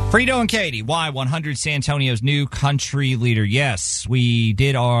 Frito and Katy, Y100, San Antonio's new country leader. Yes, we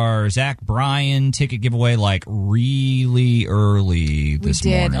did our Zach Bryan ticket giveaway like really early this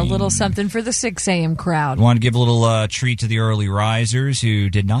morning. We did a little something for the 6 a.m. crowd. We want to give a little treat to the early risers who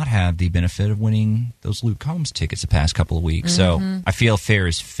did not have the benefit of winning those Luke Combs tickets the past couple of weeks. So I feel fair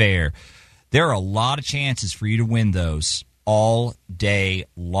is fair. There are a lot of chances for you to win those all day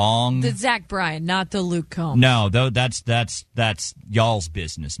long. The Zach Bryan, not the Luke Combs. No, though that's y'all's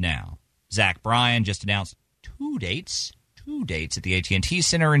business now. Zach Bryan just announced two dates at the AT&T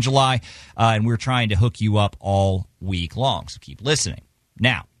Center in July, and we're trying to hook you up all week long, so keep listening.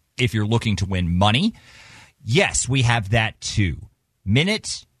 Now, if you're looking to win money, yes, we have that too.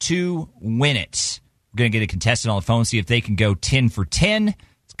 Minute to win it. We're going to get a contestant on the phone, see if they can go 10 for 10.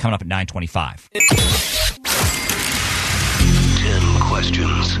 It's coming up at 9:25. 10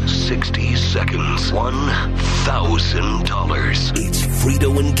 questions, 60 seconds, $1,000. It's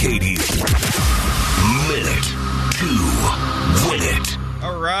Frito and Katy. Minute to win it.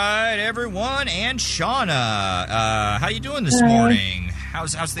 All right, everyone, and Shauna, how you doing this morning?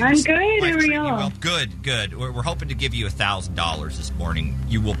 How's things? I'm good. How are y'all? Well, good. We're hoping to give you $1,000 this morning.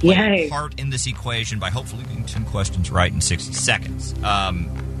 You will play a part in this equation by hopefully getting 10 questions right in 60 seconds. I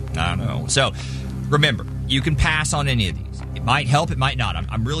don't know. So, remember, you can pass on any of these. It might help, it might not.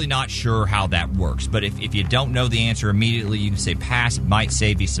 I'm really not sure how that works. But if you don't know the answer immediately, you can say pass. It might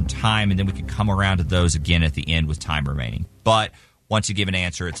save you some time, and then we can come around to those again at the end with time remaining. But once you give an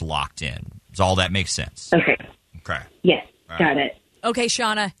answer, it's locked in. Does all that make sense? Okay. Yes, got it. Okay,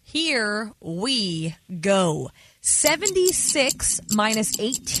 Shauna, here we go. 76 minus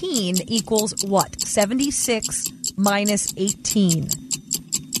 18 equals what? 76 minus 18.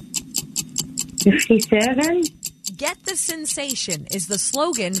 57. Get the sensation is the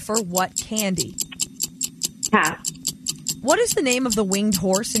slogan for what candy? Pass. What is the name of the winged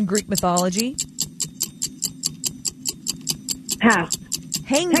horse in Greek mythology? Pass.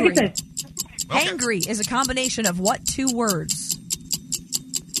 Hangry. Pegasus. Hangry is a combination of what two words?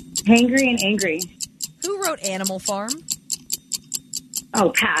 Hangry and angry. Who wrote Animal Farm?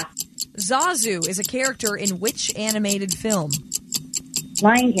 Oh, pass. Zazu is a character in which animated film?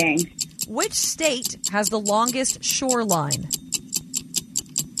 Lion King. Which state has the longest shoreline?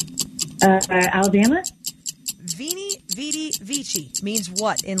 Alabama. Veni, vidi, vici means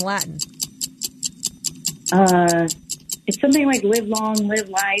what in Latin? It's something like live long, live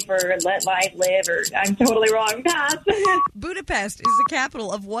life, or let life live, or I'm totally wrong. Pass. Budapest is the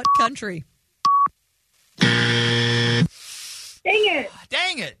capital of what country? Dang it.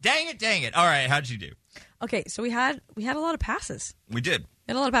 Dang it. All right, how'd you do? Okay, so we had a lot of passes. We did.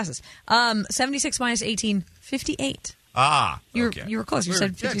 We had a lot of passes. 76 minus 18, 58. You were close. You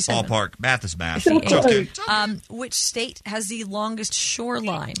said 57. Ballpark. Math is math. It's okay. Which state has the longest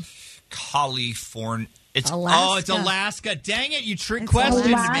shoreline? California. Alaska. It's Alaska. Dang it, you trick questioned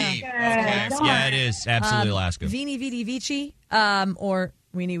me. Okay. Yeah, it is. Absolutely Alaska. Veni, vidi, vici, or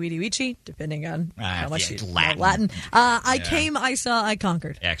weenie, weedy, vici, depending on how much you know Latin. I saw, I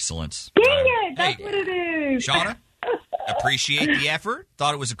conquered. Excellent. Dang it, that's what it is. Shauna, appreciate the effort.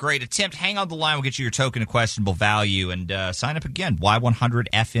 Thought it was a great attempt. Hang on the line. We'll get you your token of questionable value. And sign up again,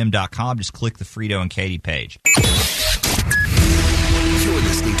 y100fm.com. Just click the Frito and Katy page.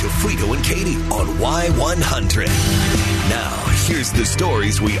 to Frito and Katy on Y100. Now, here's the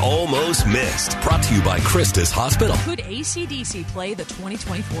stories we almost missed. Brought to you by Christus Hospital. Could AC/DC play the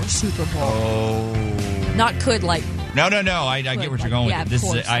 2024 Super Bowl? Oh. Not could, like... No. I get what you're going with. This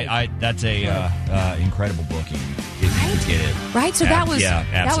is that's a incredible booking. If you get it. Right? So that was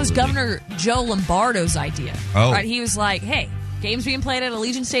absolutely. Governor Joe Lombardo's idea. Oh. Right? He was like, hey, game's being played at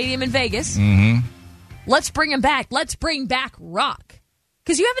Allegiant Stadium in Vegas. Mm-hmm. Let's bring him back. Let's bring back rock.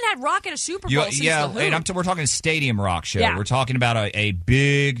 Because you haven't had rock at a Super Bowl since the Who. And we're talking a stadium rock show. Yeah. We're talking about a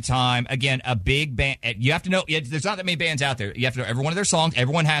big time, again, a big band. You have to know, there's not that many bands out there. You have to know every one of their songs.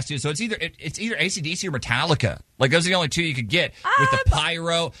 Everyone has to. So it's either AC/DC or Metallica. Like, those are the only two you could get with the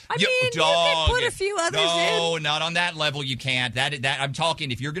pyro. You can put a few others in. No, not on that level. You can't. That I'm talking,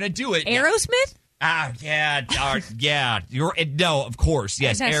 if you're going to do it. Aerosmith? No, of course.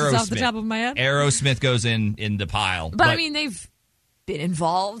 Yes, That's Aerosmith. off the top of my head. Aerosmith goes in the pile. But I mean, they've been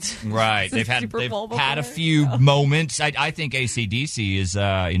involved. Right. They've had a few moments. I think AC/DC is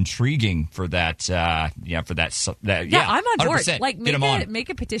intriguing for that. I'm on board. 100%. Like, make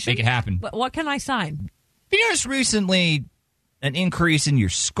a petition. Make it happen. What can I sign? You noticed recently an increase in your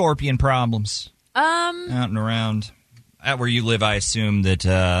scorpion problems out and around? At where you live, I assume that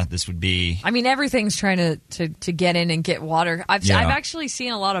this would be... I mean, everything's trying to get in and get water. I've actually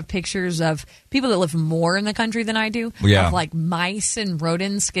seen a lot of pictures of people that live more in the country than I do. Yeah. Of, like, mice and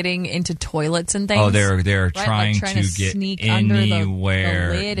rodents getting into toilets and things. Oh, they're right? trying to get sneak anywhere.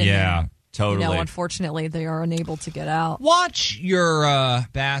 under the lid. And then, totally. Unfortunately, they are unable to get out. Watch your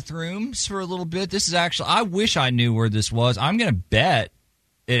bathrooms for a little bit. This is actually... I wish I knew where this was. I'm going to bet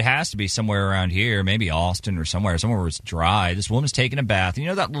it has to be somewhere around here, maybe Austin or somewhere where it's dry. This woman's taking a bath. You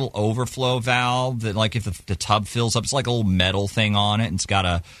know that little overflow valve that, like, if the tub fills up, it's like a little metal thing on it, and it's got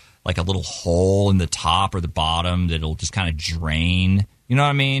a little hole in the top or the bottom that'll just kind of drain. You know what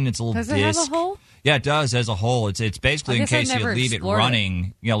I mean? It's a little disc. Does it have a hole? Yeah, it does. As a hole, it's basically in case you leave it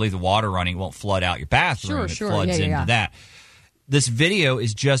running. Leave the water running, it won't flood out your bathroom. Sure. It floods into that. This video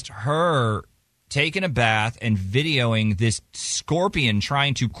is just her taking a bath and videoing this scorpion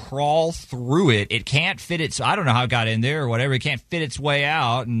trying to crawl through it. It can't fit its... I don't know how it got in there or whatever. It can't fit its way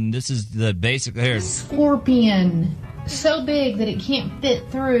out, and this is the basic... Here. Scorpion. So big that it can't fit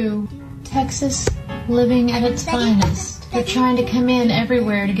through. Texas living at its finest. They're trying to come in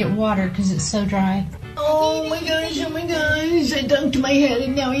everywhere to get water because it's so dry. Oh my gosh, I dunked my head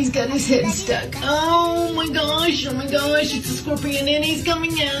and now he's got his head stuck. Oh my gosh, it's a scorpion and he's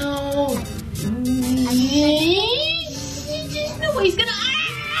coming out. No way he's gonna...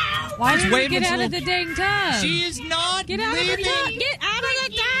 Why did you get out of the dang tub? She is not Get out leaving. of the tub. Get out of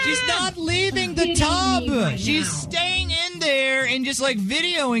the tub. She's not leaving the tub. She's staying in there and just like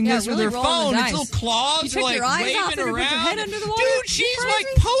videoing this really with her rolling phone. the Its dice. little claws You are took like your eyes waving off it and around. put your head under the water? Dude, she's like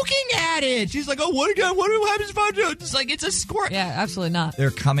poking at it. She's like, oh, what happens if I do it? It's like, it's a squirt. Yeah, absolutely not. They're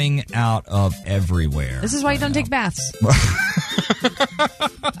coming out of everywhere. This is why you don't take baths.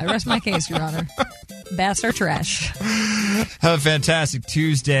 I rest my case, Your Honor. Baths are trash. Have a fantastic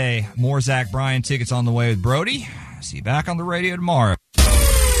Tuesday. More Zach Bryan tickets on the way with Brody. See you back on the radio tomorrow.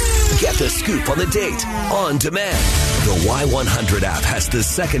 Get the scoop on the date on demand. The Y100 app has the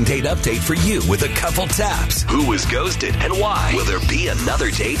second date update for you with a couple taps. Who was ghosted and why? Will there be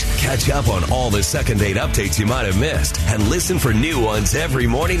another date? Catch up on all the second date updates you might have missed and listen for new ones every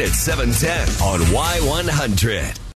morning at 7:10 on Y100.